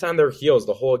was just on their heels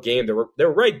the whole game. They were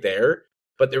right there,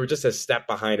 but they were just a step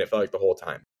behind, it felt like, the whole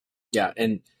time. Yeah,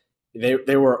 and they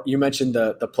were, you mentioned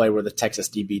the play where the Texas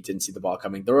DB didn't see the ball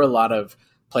coming. There were a lot of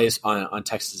plays on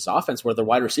Texas's offense where the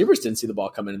wide receivers didn't see the ball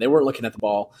coming, and they weren't looking at the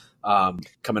ball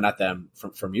coming at them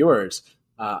from yours.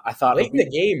 I thought late in the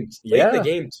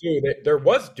game too. There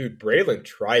was Braylon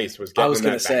Trice was getting. I was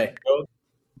going to say,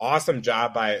 awesome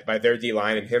job by their D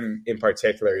line and him in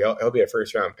particular. He'll be a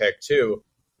first round pick too.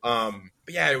 But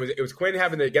yeah, it was Quinn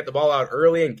having to get the ball out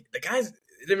early, and the guys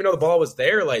didn't even know the ball was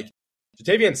there. Like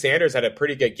Ja'Tavion Sanders had a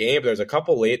pretty good game, but there was a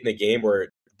couple late in the game where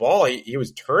the ball he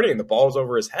was turning, the ball was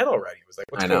over his head already. It was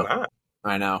like, what's going on?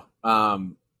 I know.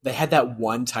 They had that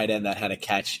one tight end that had a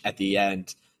catch at the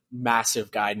end.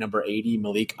 Massive guy, number 80,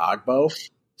 Malik Agbo.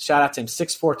 Shout out to him,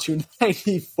 6'4",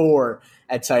 294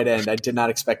 at tight end. I did not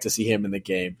expect to see him in the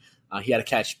game. He had a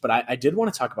catch. But I did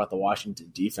want to talk about the Washington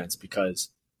defense because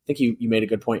I think you made a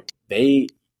good point. They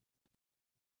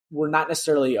were not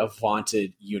necessarily a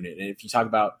vaunted unit. And if you talk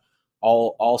about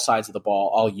all sides of the ball,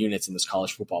 all units in this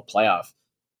college football playoff,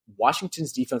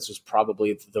 Washington's defense was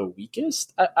probably the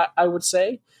weakest, I would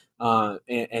say.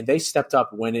 And they stepped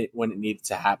up when it needed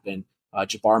to happen.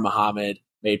 Jabbar Muhammad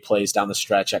made plays down the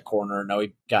stretch at corner. No,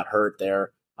 he got hurt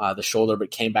there, the shoulder,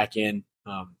 but came back in.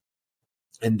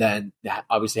 And then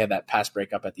obviously had that pass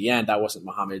breakup at the end. That wasn't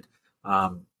Muhammad,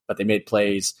 but they made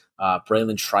plays.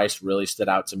 Braylon Trice really stood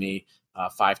out to me.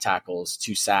 5 tackles,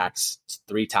 2 sacks,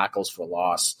 3 tackles for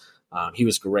loss. He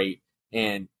was great.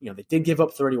 And, they did give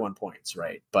up 31 points,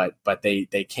 right? But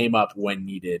they came up when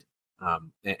needed.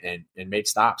 And made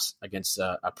stops against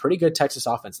a pretty good Texas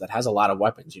offense that has a lot of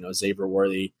weapons. Xavier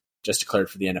Worthy just declared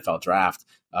for the NFL draft.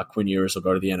 Quinn Ewers will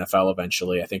go to the NFL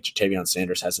eventually. I think Ja'Tavion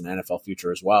Sanders has an NFL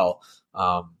future as well.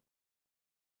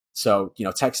 So,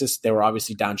 Texas, they were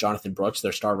obviously down Jonathan Brooks,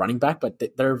 their star running back, but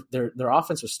their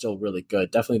offense was still really good.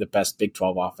 Definitely the best Big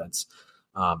 12 offense.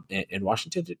 And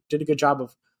Washington did a good job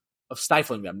of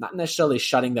stifling them, not necessarily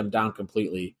shutting them down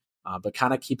completely, but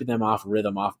kind of keeping them off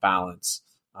rhythm, off balance.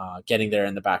 Getting there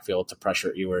in the backfield to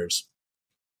pressure Ewers,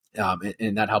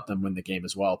 and that helped them win the game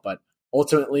as well. But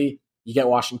ultimately, you get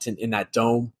Washington in that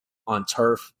dome on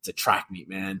turf. It's a track meet,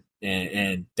 man,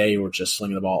 and they were just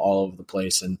slinging the ball all over the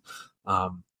place, and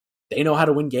they know how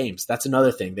to win games. That's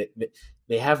another thing.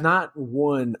 They have not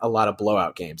won a lot of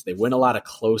blowout games. They win a lot of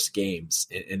close games,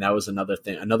 and that was another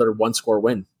thing, another one-score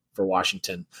win for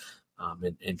Washington,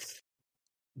 and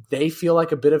they feel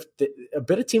like a bit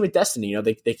of team of destiny.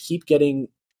 They keep getting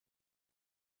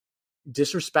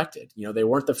disrespected. They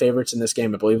weren't the favorites in this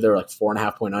game. I believe they were like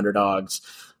 4.5-point underdogs.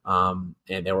 And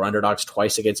they were underdogs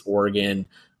twice against Oregon.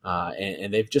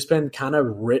 And they've just been kind of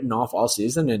written off all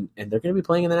season, and they're going to be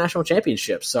playing in the national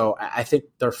championship. So I think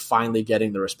they're finally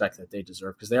getting the respect that they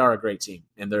deserve because they are a great team,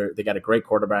 and they got a great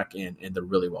quarterback, and they're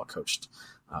really well coached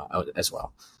as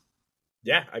well.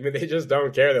 Yeah. I mean, they just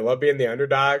don't care. They love being the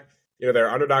underdog.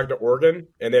 They're underdog to Oregon,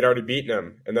 and they'd already beaten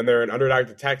them. And then they're an underdog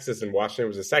to Texas, and Washington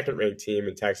was a second-ranked team,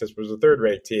 and Texas was a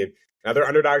third-ranked team. Now they're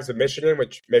underdogs to Michigan,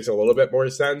 which makes a little bit more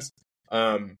sense.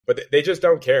 But they just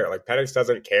don't care. Like, Penix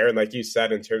doesn't care. And like you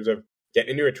said, in terms of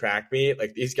getting into a track meet,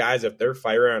 like these guys, if they're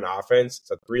firing on offense, it's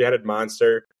a 3-headed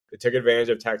monster. They took advantage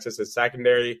of Texas's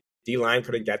secondary. D-line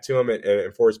couldn't get to him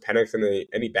and forced Penix into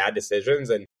any bad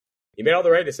decisions. And he made all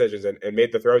the right decisions and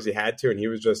made the throws he had to, and he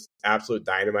was just absolute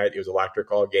dynamite. He was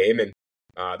electric all game, and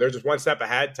they were just one step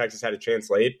ahead. Texas had a chance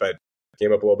late, but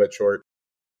came up a little bit short.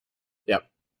 Yep.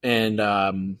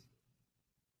 And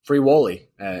Free Woolley,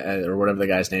 or whatever the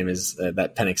guy's name is,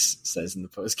 that Penix says in the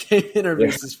post-game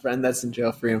interviews, his friend that's in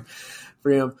jail, free him.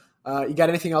 You got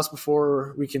anything else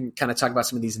before we can kind of talk about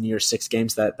some of these New Year's Six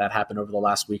games that happened over the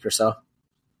last week or so?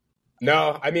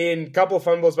 No, I mean, a couple of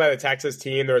fumbles by the Texas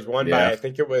team. There was one by, I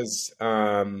think it was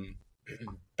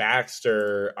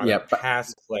Baxter on a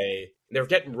pass play. They were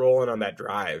getting rolling on that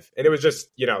drive. And it was just,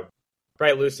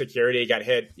 probably loose security, got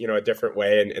hit, a different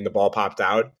way, and the ball popped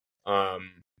out.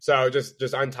 So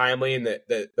just untimely. And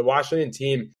the Washington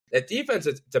team, that defense,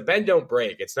 it's a bend, don't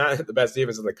break. It's not the best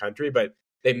defense in the country, but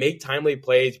they make timely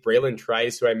plays. Braylon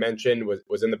Trice, who I mentioned,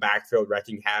 was in the backfield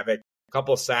wrecking havoc.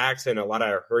 Couple sacks and a lot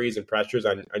of hurries and pressures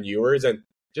on Ewers, and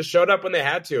just showed up when they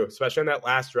had to, especially on that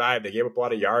last drive. They gave up a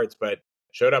lot of yards, but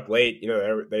showed up late.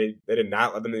 They did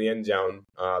not let them in the end zone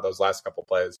those last couple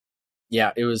plays.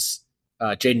 Yeah, it was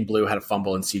Jaden Blue had a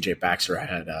fumble and CJ Baxter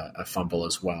had a fumble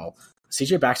as well.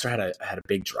 CJ Baxter had a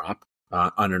big drop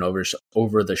on an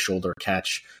over the shoulder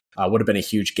catch. Would have been a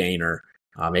huge gainer,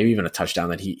 maybe even a touchdown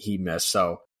that he missed.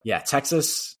 So yeah,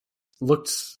 Texas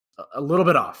looked a little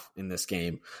bit off in this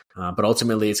game, but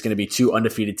ultimately it's going to be two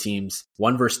undefeated teams,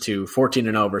 1 versus 2,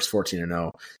 14-0 versus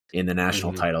 14-0 in the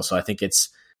national title. So I think it's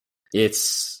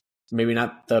maybe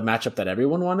not the matchup that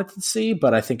everyone wanted to see,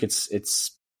 but I think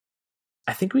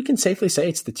I think we can safely say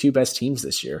it's the two best teams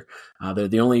this year. They're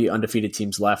the only undefeated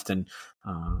teams left, and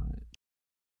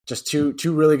just two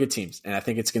really good teams. And I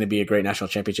think it's going to be a great national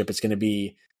championship. It's going to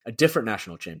be a different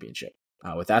national championship.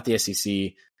 Without the SEC,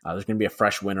 there's going to be a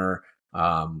fresh winner.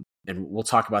 And we'll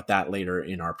talk about that later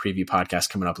in our preview podcast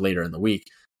coming up later in the week.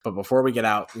 But before we get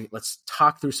out, let's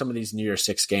talk through some of these New Year's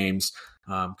Six games,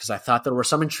 because I thought there were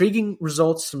some intriguing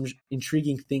results, some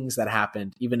intriguing things that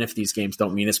happened, even if these games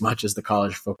don't mean as much as the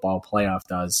college football playoff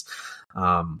does.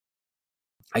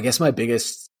 I guess my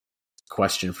biggest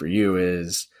question for you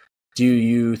is, do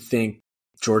you think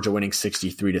Georgia winning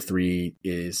 63-3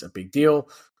 is a big deal,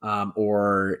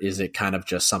 or is it kind of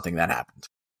just something that happened?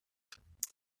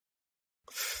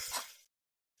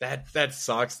 That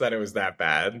sucks that it was that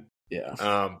bad. Yeah.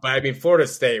 But I mean, Florida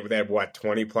State, they have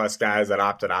 20 plus guys that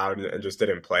opted out and just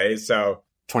didn't play. So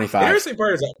 25. The interesting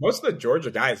part is that most of the Georgia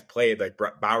guys played. Like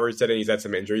Bowers didn't, he's had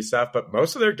some injury stuff, but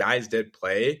most of their guys did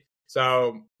play.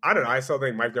 So I don't know. I still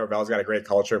think Mike Norvell's got a great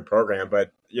culture and program,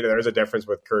 but there's a difference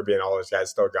with Kirby and all those guys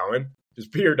still going.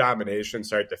 Just pure domination,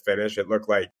 start to finish. It looked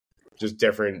like just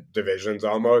different divisions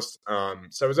almost.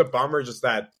 So it was a bummer. Just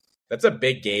that's a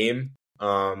big game.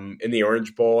 In the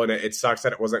Orange Bowl, and it sucks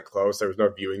that it wasn't close. There was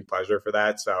no viewing pleasure for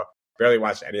that, so barely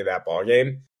watched any of that ball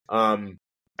game. I mean,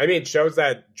 it shows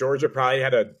that Georgia probably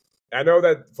I know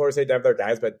that Florida State did have their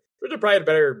guys, but Georgia probably had a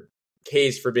better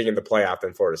case for being in the playoff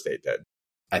than Florida State did.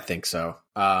 I think so.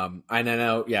 I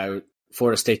know,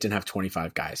 Florida State didn't have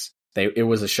 25 guys. It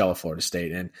was a shell of Florida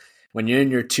State, and when you're in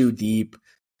your two deep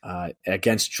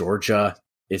against Georgia,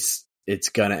 it's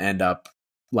gonna end up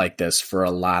like this for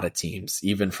a lot of teams,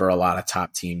 even for a lot of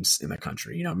top teams in the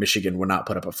country. Michigan would not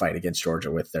put up a fight against Georgia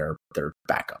with their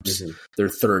backups, their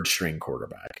third string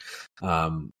quarterback.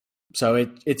 So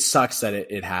it sucks that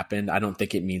it happened. I don't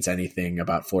think it means anything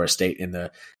about Florida State and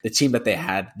the team that they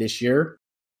had this year.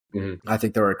 I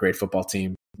think they were a great football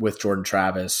team with Jordan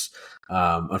Travis.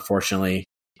 Unfortunately,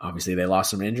 obviously they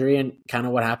lost some injury, and kind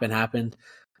of what happened.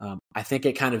 I think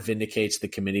it kind of vindicates the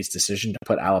committee's decision to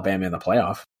put Alabama in the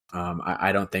playoff.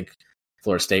 I don't think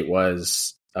Florida State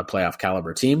was a playoff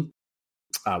caliber team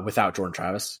without Jordan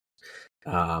Travis.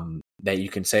 That you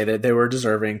can say that they were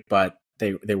deserving, but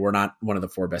they were not one of the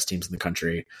 4 best teams in the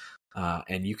country.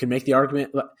 And you can make the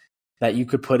argument that you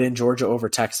could put in Georgia over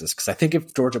Texas, because I think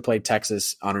if Georgia played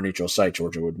Texas on a neutral site,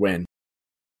 Georgia would win.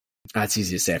 That's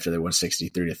easy to say after they won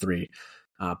 63-3.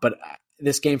 But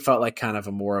this game felt like kind of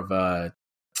more of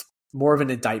an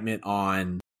indictment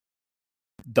on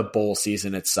the bowl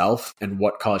season itself and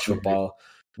what college football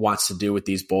wants to do with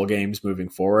these bowl games moving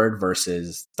forward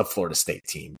versus the Florida State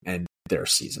team and their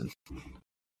season.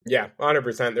 Yeah,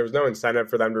 100%. There was no incentive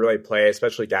for them to really play,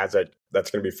 especially guys that's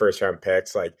going to be first round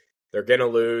picks. Like, they're going to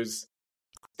lose.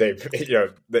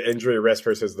 The injury risk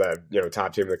versus the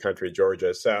top team in the country,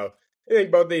 Georgia. So I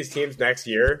think both these teams next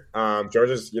year,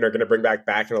 Georgia's going to bring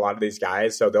back in a lot of these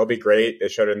guys, so they'll be great. They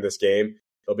showed it in this game.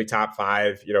 They'll be top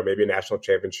 5, maybe a national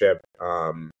championship,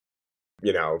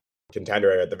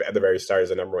 contender at the very start as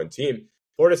the number 1 team.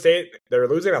 Florida State, they're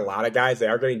losing a lot of guys. They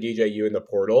are getting DJU in the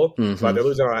portal, but they're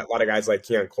losing a lot of guys like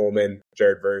Keon Coleman,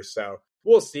 Jared Verse. So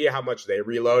we'll see how much they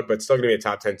reload, but still going to be a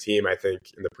top 10 team, I think,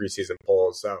 in the preseason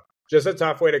polls. So just a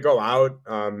tough way to go out,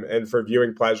 and for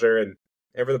viewing pleasure and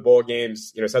for the bowl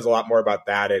games, it says a lot more about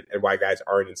that and why guys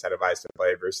aren't incentivized to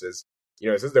play versus,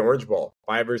 this is the Orange Bowl,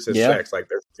 5 versus 6. Like,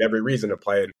 there's every reason to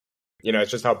play. And,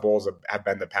 it's just how bowls have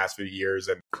been the past few years.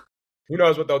 And who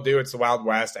knows what they'll do. It's the Wild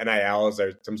West. NIL, is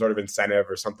there some sort of incentive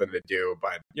or something to do?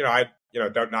 But, I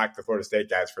don't knock the Florida State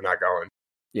guys for not going.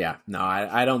 Yeah, no,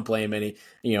 I don't blame any.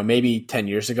 Maybe 10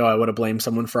 years ago I would have blamed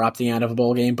someone for opting out of a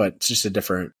bowl game, but it's just a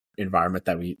different environment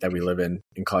that we live in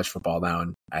college football now.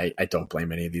 And I don't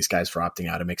blame any of these guys for opting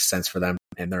out. It makes sense for them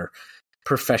and their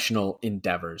professional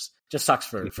endeavors. Just sucks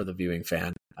for the viewing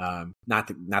fan. Not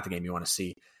the game you want to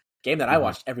see. Game that I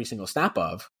watched every single snap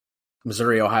of,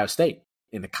 Missouri, Ohio State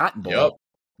in the Cotton Bowl. Yep.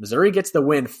 Missouri gets the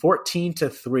win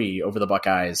 14-3 over the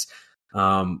Buckeyes.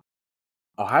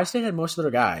 Ohio State had most of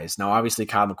their guys. Now, obviously,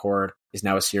 Kyle McCord is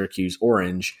now a Syracuse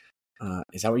Orange.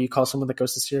 Is that what you call someone that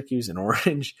goes to Syracuse, an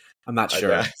Orange? I'm not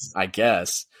sure. I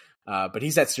guess. But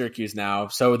he's at Syracuse now.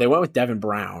 So they went with Devin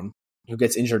Brown, who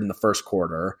gets injured in the first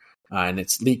quarter. and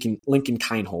it's Lincoln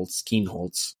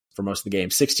Keenholz for most of the game.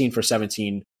 16 for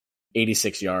 17,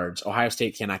 86 yards. Ohio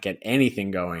State cannot get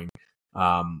anything going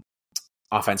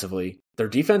offensively. Their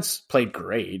defense played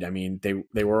great. I mean,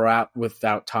 they were out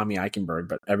without Tommy Eichenberg,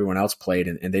 but everyone else played,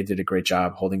 and they did a great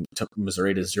job holding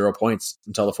Missouri to 0 points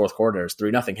until the fourth quarter. It was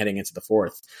 3-0 heading into the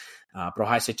fourth. But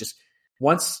Ohio State just,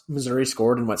 once Missouri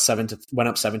scored and went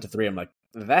up 7-3, I'm like,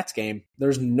 that's game.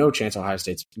 There's no chance Ohio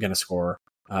State's going to score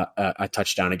a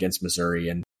touchdown against Missouri,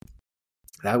 and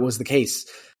that was the case.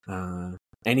 Do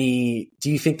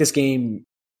you think this game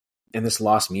and this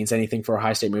loss means anything for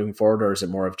Ohio State moving forward, or is it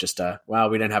more of just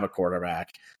we didn't have a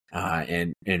quarterback,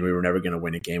 and we were never going to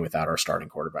win a game without our starting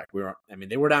quarterback?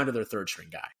 They were down to their third string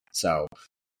guy. So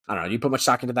I don't know. Do you put much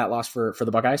stock into that loss for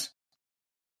the Buckeyes?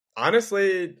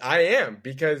 Honestly, I am,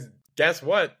 because guess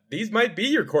what? These might be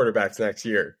your quarterbacks next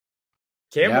year.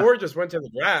 Cam Ward just went to the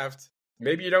draft.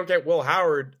 Maybe you don't get Will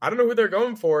Howard. I don't know who they're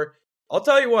going for. I'll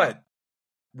tell you what.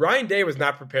 Ryan Day was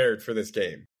not prepared for this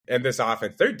game and this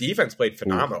offense. Their defense played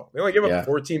phenomenal. They only gave up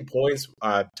 14 points,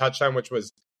 touchdown, which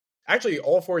was actually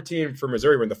all 14 for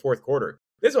Missouri were in the fourth quarter.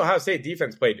 This Ohio State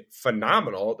defense played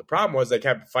phenomenal. The problem was they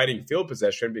kept fighting field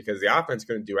possession because the offense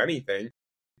couldn't do anything.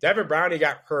 Devin Brown, he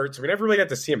got hurt, so we never really got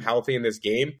to see him healthy in this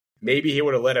game. Maybe he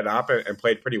would have lit it up and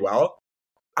played pretty well.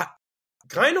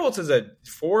 Keinholz is a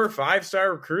 4 or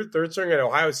 5-star recruit, third string at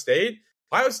Ohio State.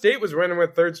 Ohio State was running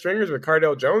with third stringers with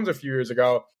Cardale Jones a few years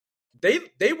ago.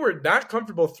 They were not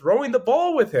comfortable throwing the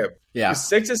ball with him. Yeah. He was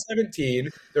 6 of 17.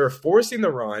 They were forcing the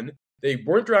run. They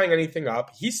weren't drawing anything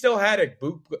up. He still had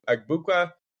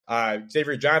Agbukwa,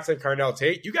 Xavier Johnson, Carnell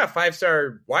Tate. You got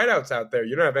 5-star wideouts out there.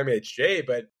 You don't have MHJ,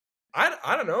 but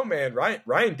I don't know, man.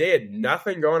 Ryan Day had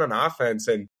nothing going on offense,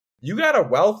 and you got a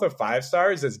wealth of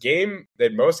 5-stars. This game, they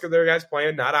had most of their guys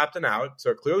playing, not opting out, so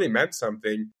it clearly meant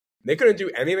something. They couldn't do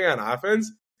anything on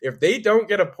offense. If they don't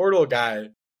get a portal guy,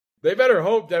 they better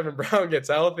hope Devin Brown gets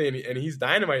healthy and he's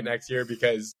dynamite next year,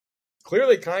 because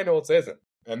clearly Keinholz isn't.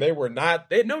 And they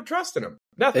had no trust in him.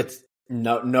 Nothing. It's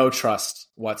no trust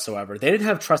whatsoever. They didn't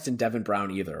have trust in Devin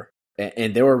Brown either.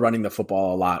 And they were running the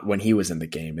football a lot when he was in the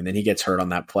game. And then he gets hurt on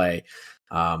that play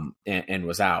and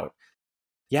was out.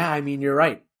 Yeah, I mean, you're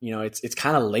right. You know, it's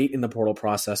kind of late in the portal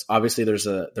process. Obviously, there's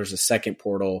a second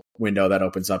portal window that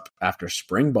opens up after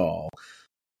spring ball.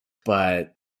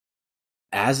 But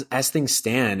as things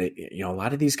stand, a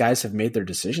lot of these guys have made their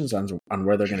decisions on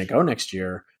where they're going to go next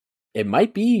year. It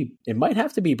might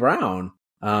have to be Brown,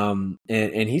 and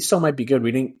he still might be good.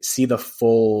 We didn't see the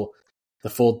full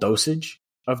dosage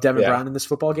of Devin Brown in this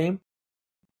football game,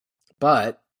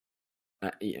 but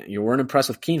you weren't impressed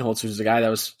with Keenholz, who's the guy that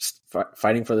was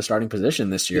fighting for the starting position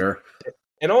this year.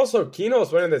 And also,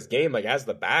 Keenholz went in this game as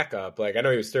the backup. I know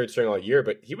he was third string all year,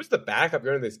 but he was the backup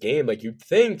going in this game. You'd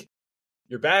think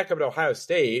your backup at Ohio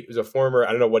State, who's a former,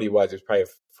 I don't know what he was probably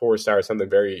a 4-star or something,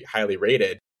 very highly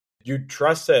rated. You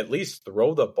trust to at least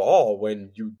throw the ball when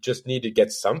you just need to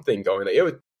get something going.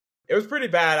 It was pretty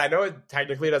bad. I know it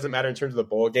technically doesn't matter in terms of the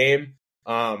bowl game,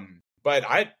 but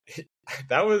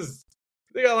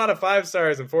they got a lot of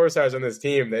 5-stars and 4-stars on this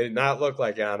team. They did not look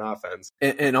like it on offense.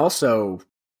 And also,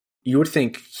 you would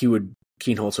think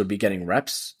Keenholz would be getting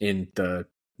reps in the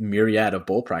myriad of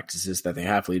bowl practices that they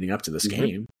have leading up to this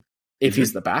game. If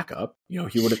he's the backup, you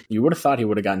would have thought he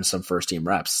would have gotten some first team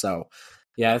reps. So,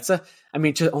 yeah,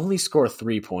 to only score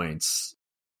 3 points,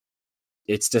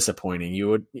 it's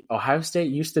disappointing. Ohio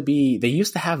State used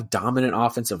to have dominant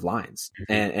offensive lines,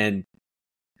 and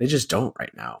they just don't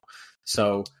right now.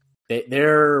 So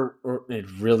they're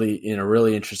really in a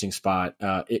really interesting spot.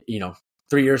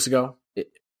 3 years ago,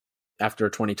 after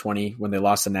 2020, when they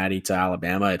lost the Natty to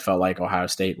Alabama, it felt like Ohio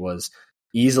State was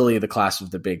easily the class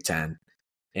of the Big Ten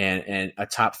and a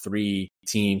top 3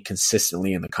 team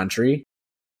consistently in the country.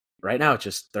 Right now,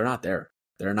 they're not there.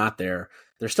 They're not there.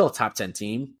 They're still a top 10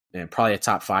 team and probably a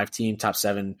top 5 team, top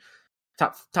 5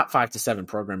 to 7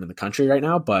 program in the country right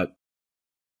now, but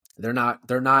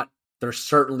they're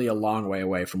certainly a long way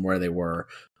away from where they were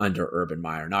under Urban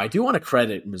Meyer. Now, I do want to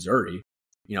credit Missouri.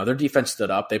 Their defense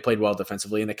stood up. They played well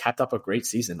defensively, and they capped up a great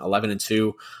season,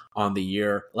 11-2 on the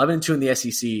year, 11-2 in the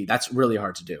SEC. That's really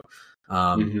hard to do.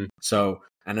 So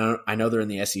I know they're in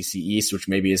the SEC East, which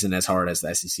maybe isn't as hard as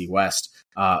the SEC West.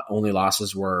 Only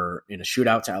losses were in a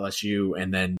shootout to LSU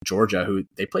and then Georgia, who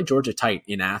they played Georgia tight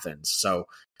in Athens. So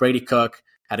Brady Cook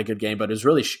had a good game, but it was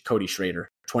really Cody Schrader,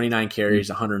 29 carries,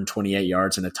 128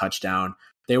 yards and a touchdown.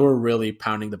 They were really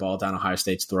pounding the ball down Ohio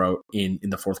State's throat in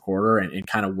the fourth quarter and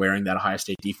kind of wearing that Ohio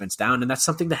State defense down. And that's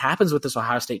something that happens with this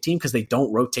Ohio State team because they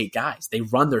don't rotate guys. They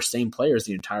run their same players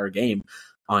the entire game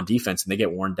on defense and they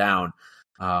get worn down.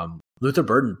 Luther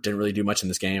Burden didn't really do much in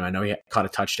this game. I know he caught a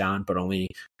touchdown, but only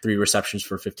 3 receptions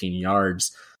for 15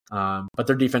 yards. But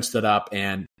their defense stood up,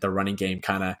 and the running game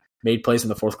kind of made plays in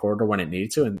the fourth quarter when it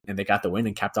needed to, and they got the win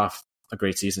and capped off a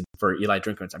great season for Eli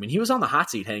Drinkwitz. I mean, he was on the hot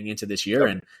seat heading into this year,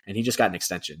 and he just got an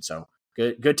extension. So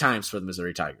good times for the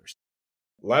Missouri Tigers.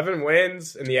 11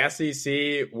 wins in the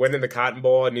SEC, winning the Cotton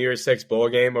Bowl, a New Year's Six bowl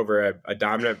game over a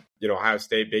dominant, Ohio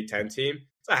State Big Ten team.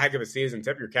 It's a heck of a season.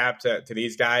 Tip your cap to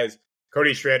these guys.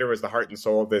 Cody Schrader was the heart and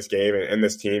soul of this game and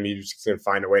this team. He just going to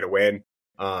find a way to win.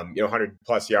 100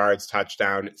 plus yards,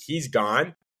 touchdown. He's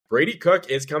gone. Brady Cook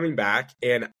is coming back,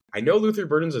 and I know Luther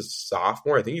Burden's a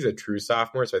sophomore. I think he's a true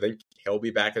sophomore, so I think he'll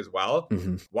be back as well.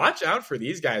 Mm-hmm. Watch out for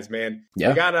these guys, man. Yeah.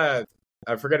 We got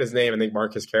I forget his name. I think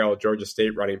Marcus Carroll, Georgia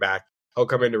State running back. He'll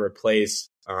come in to replace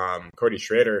Cody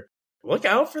Schrader. Look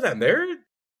out for them.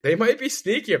 They might be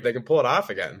sneaky if they can pull it off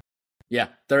again. Yeah,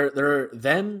 they're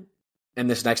them and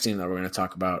this next team that we're going to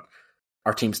talk about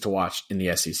are teams to watch in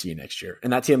the SEC next year.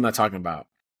 And that team I'm not talking about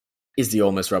is the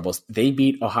Ole Miss Rebels. They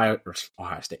beat Ohio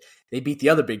State. They beat the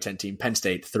other Big Ten team, Penn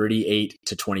State,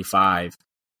 38-25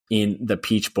 in the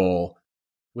Peach Bowl.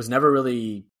 Was never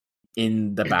really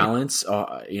in the balance. They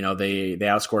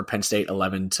outscored Penn State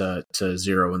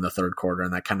 11-0 in the third quarter,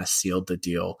 and that kind of sealed the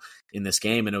deal in this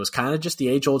game. And it was kind of just the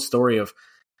age-old story of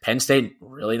Penn State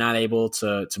really not able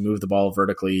to move the ball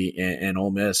vertically, and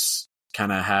Ole Miss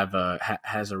kind of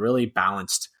has a really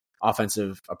balanced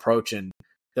offensive approach. And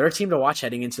they're a team to watch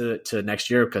heading into next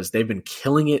year because they've been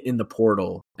killing it in the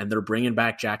portal, and they're bringing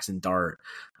back Jackson Dart,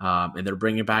 and they're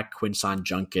bringing back Quinson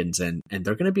Junkins, and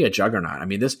they're going to be a juggernaut. I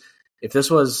mean, if this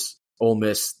was Ole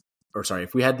Miss,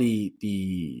 if we had the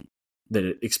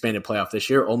expanded playoff this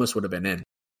year, Ole Miss would have been in.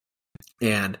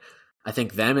 And I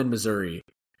think them and Missouri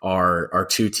are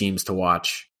two teams to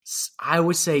watch. I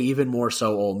would say even more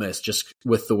so Ole Miss, just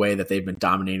with the way that they've been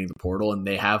dominating the portal, and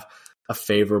they have a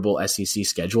favorable SEC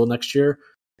schedule next year.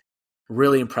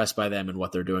 Really impressed by them and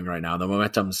what they're doing right now. The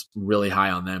momentum's really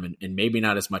high on them, and maybe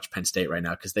not as much Penn State right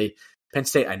now, because Penn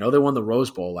State, I know they won the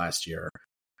Rose Bowl last year,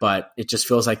 but it just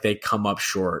feels like they come up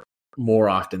short more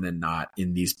often than not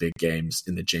in these big games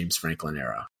in the James Franklin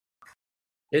era.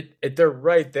 They're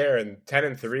right there, and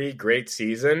 10-3, great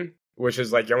season, which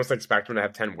is like you almost expect them to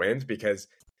have 10 wins, because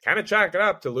kind of chalk it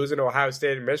up to losing to Ohio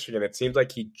State and Michigan. It seems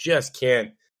like he just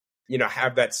can't,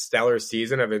 have that stellar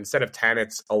season of instead of 10,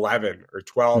 it's 11 or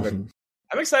 12. Mm-hmm. And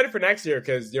I'm excited for next year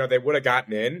because, they would have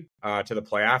gotten in to the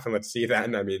playoff, and let's see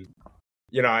then. I mean,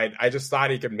 I just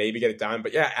thought he could maybe get it done.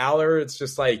 But yeah, Aller, it's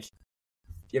just like,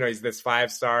 he's this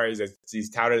 5-star. He's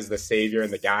touted as the savior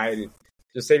and the guy.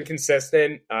 Just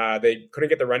inconsistent. They couldn't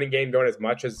get the running game going as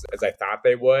much as I thought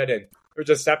they would, and they're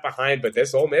just set behind. But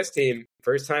this Ole Miss team,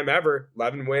 first time ever,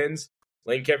 11 wins.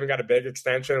 Lane Kiffin got a big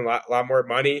extension, a lot more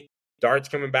money. Dart's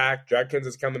coming back. Judkins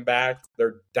is coming back.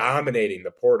 They're dominating the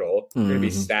portal. They're going to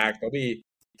be stacked. They'll be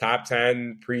top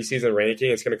 10 preseason ranking.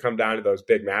 It's going to come down to those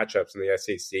big matchups in the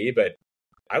SEC. But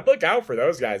I'd look out for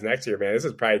those guys next year, man. This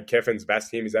is probably Kiffin's best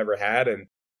team he's ever had, and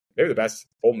maybe the best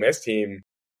Ole Miss team,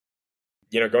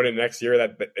 going into next year.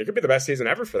 That it could be the best season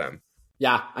ever for them.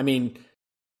 Yeah, I mean,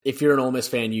 if you're an Ole Miss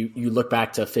fan, you look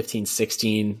back to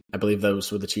 15-16. I believe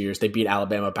those were the 2 years. They beat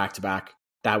Alabama back-to-back.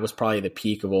 That was probably the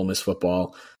peak of Ole Miss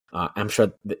football. I'm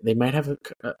sure they might have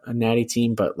a natty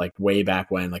team, but like way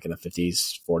back when, like in the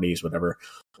 50s, 40s, whatever.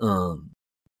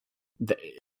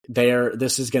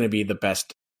 This is going to be the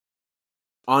best,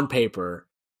 on paper,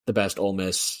 the best Ole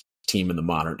Miss team in the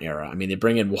modern era. I mean, they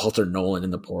bring in Walter Nolan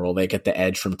in the portal. They get the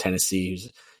edge from Tennessee.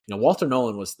 Who's, Walter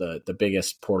Nolan was the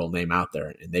biggest portal name out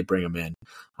there, and they bring him in.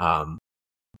 I'm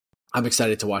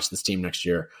excited to watch this team next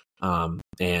year.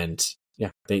 And yeah,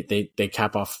 they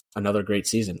cap off another great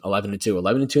season, 11-2.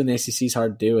 11-2 in the ACC is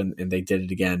hard to do, and they did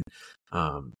it again.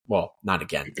 Well, not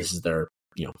again. This is their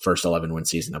first 11-win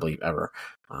season, I believe, ever.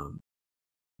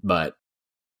 But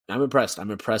I'm impressed.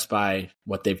 I'm impressed by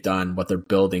what they've done, what they're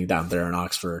building down there in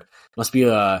Oxford. Must be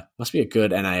a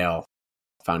good NIL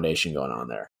foundation going on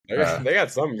there. They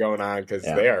got something going on because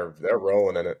they're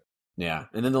rolling in it. Yeah,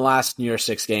 and then the last New Year's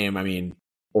Six game, I mean,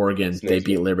 Oregon, they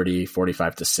beat Liberty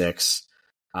 45-6.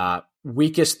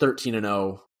 Weakest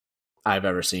 13-0 I've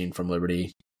ever seen from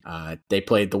Liberty. They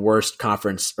played the worst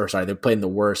They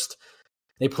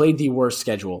played the worst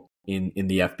schedule in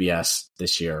the FBS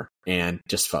this year, and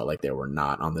just felt like they were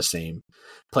not on the same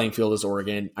playing field as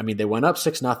Oregon. I mean, they went up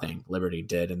 6-0, Liberty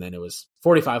did, and then it was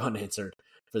 45 unanswered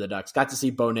for the Ducks. Got to see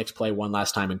Bo Nix play one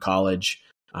last time in college.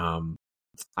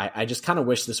 I just kind of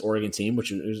wish this Oregon team,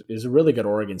 which is a really good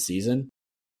Oregon season,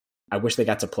 I wish they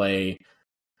got to play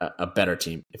a better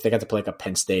team. If they got to play like a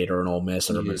Penn State or an Ole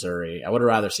Miss or a Missouri, I would have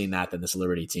rather seen that than this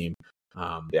Liberty team.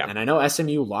 And I know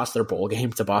SMU lost their bowl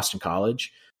game to Boston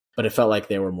College, but it felt like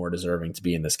they were more deserving to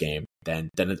be in this game than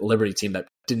a Liberty team that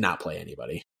did not play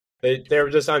anybody. They were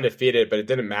just undefeated, but it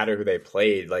didn't matter who they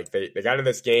played. Like they got in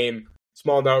this game.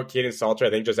 Small note, Keaton Salter, I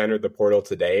think, just entered the portal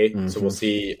today. So we'll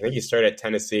see. I think he started at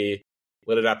Tennessee,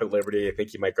 lit it up at Liberty. I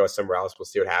think he might go somewhere else. We'll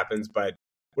see what happens. But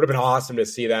would have been awesome to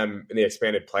see them in the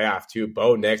expanded playoff, too.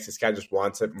 Bo Nix, this guy just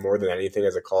wants it more than anything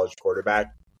as a college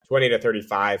quarterback.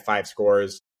 20-35, 5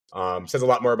 scores. Says a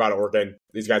lot more about Oregon.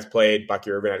 These guys played.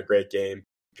 Bucky Irvin had a great game.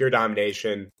 Pure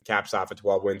domination. Caps off a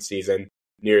 12-win season.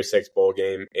 Near 6 bowl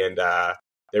game. And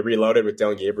they reloaded with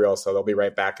Dylan Gabriel, so they'll be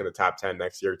right back in the top 10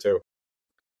 next year, too.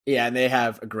 Yeah, and they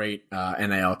have a great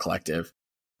NIL collective.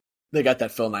 They got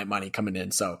that Phil Knight money coming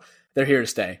in, so they're here to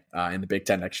stay in the Big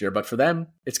Ten next year. But for them,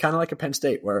 it's kind of like a Penn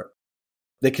State where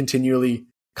they continually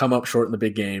come up short in the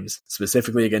big games,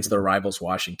 specifically against their rivals,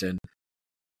 Washington.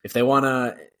 If they want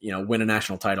to, win a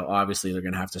national title, obviously they're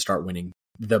going to have to start winning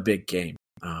the big game.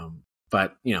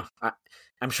 But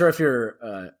I'm sure if you're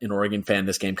an Oregon fan,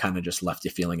 this game kind of just left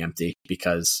you feeling empty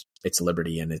because it's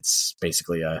Liberty and it's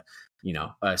basically a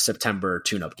September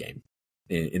tune-up game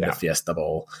in the Fiesta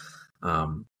Bowl.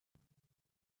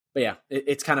 But yeah,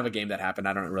 it's kind of a game that happened.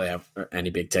 I don't really have any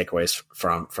big takeaways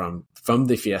from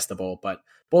the Fiesta Bowl, but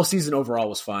bowl season overall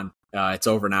was fun. It's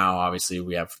over now. Obviously,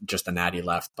 we have just a natty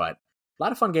left, but a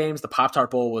lot of fun games. The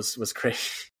Pop-Tart Bowl was great.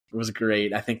 It was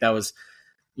great. I think that was,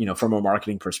 from a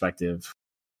marketing perspective,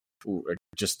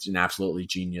 just an absolutely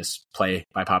genius play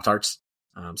by Pop-Tarts.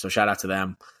 So shout out to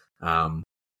them.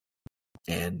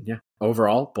 And yeah,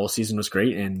 overall, bowl season was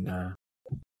great, and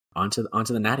onto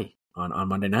the natty on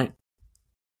Monday night.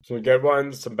 Some good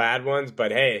ones, some bad ones,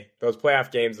 but hey, those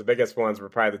playoff games, the biggest ones, were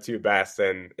probably the 2 best,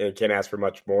 and can't ask for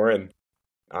much more. And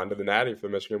onto the natty for the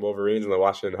Michigan Wolverines and the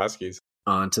Washington Huskies.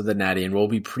 Onto the natty, and we'll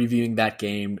be previewing that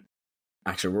game.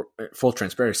 Actually, full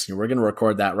transparency, we're going to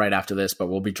record that right after this, but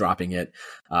we'll be dropping it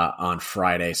on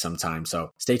Friday sometime.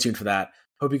 So stay tuned for that.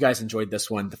 Hope you guys enjoyed this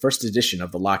one, the first edition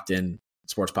of the Locked In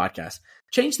Sports Podcast.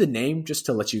 Changed the name just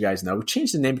to let you guys know. We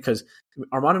changed the name because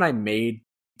Armand and I made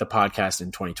the podcast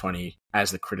in 2020 as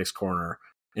the Critics Corner,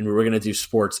 and we were going to do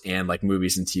sports and like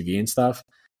movies and TV and stuff.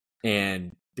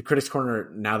 And the Critics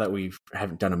Corner, now that we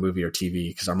haven't done a movie or TV,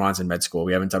 because Armand's in med school,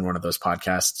 we haven't done one of those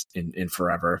podcasts in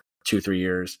forever, 2-3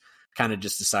 years, kind of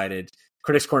just decided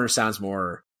Critics Corner sounds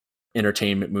more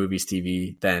entertainment, movies,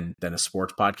 TV than a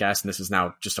sports podcast. And this is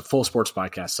now just a full sports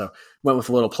podcast. So went with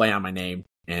a little play on my name,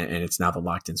 and it's now the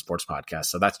Locked In Sports Podcast.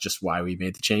 So that's just why we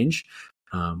made the change.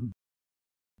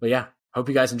 But yeah, hope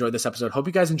you guys enjoyed this episode. Hope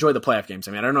you guys enjoyed the playoff games.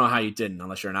 I mean, I don't know how you didn't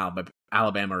unless you're an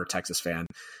Alabama or Texas fan.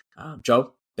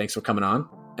 Joe, thanks for coming on,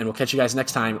 and we'll catch you guys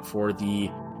next time for the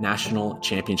national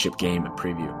championship game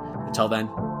preview. Until then,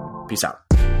 peace out.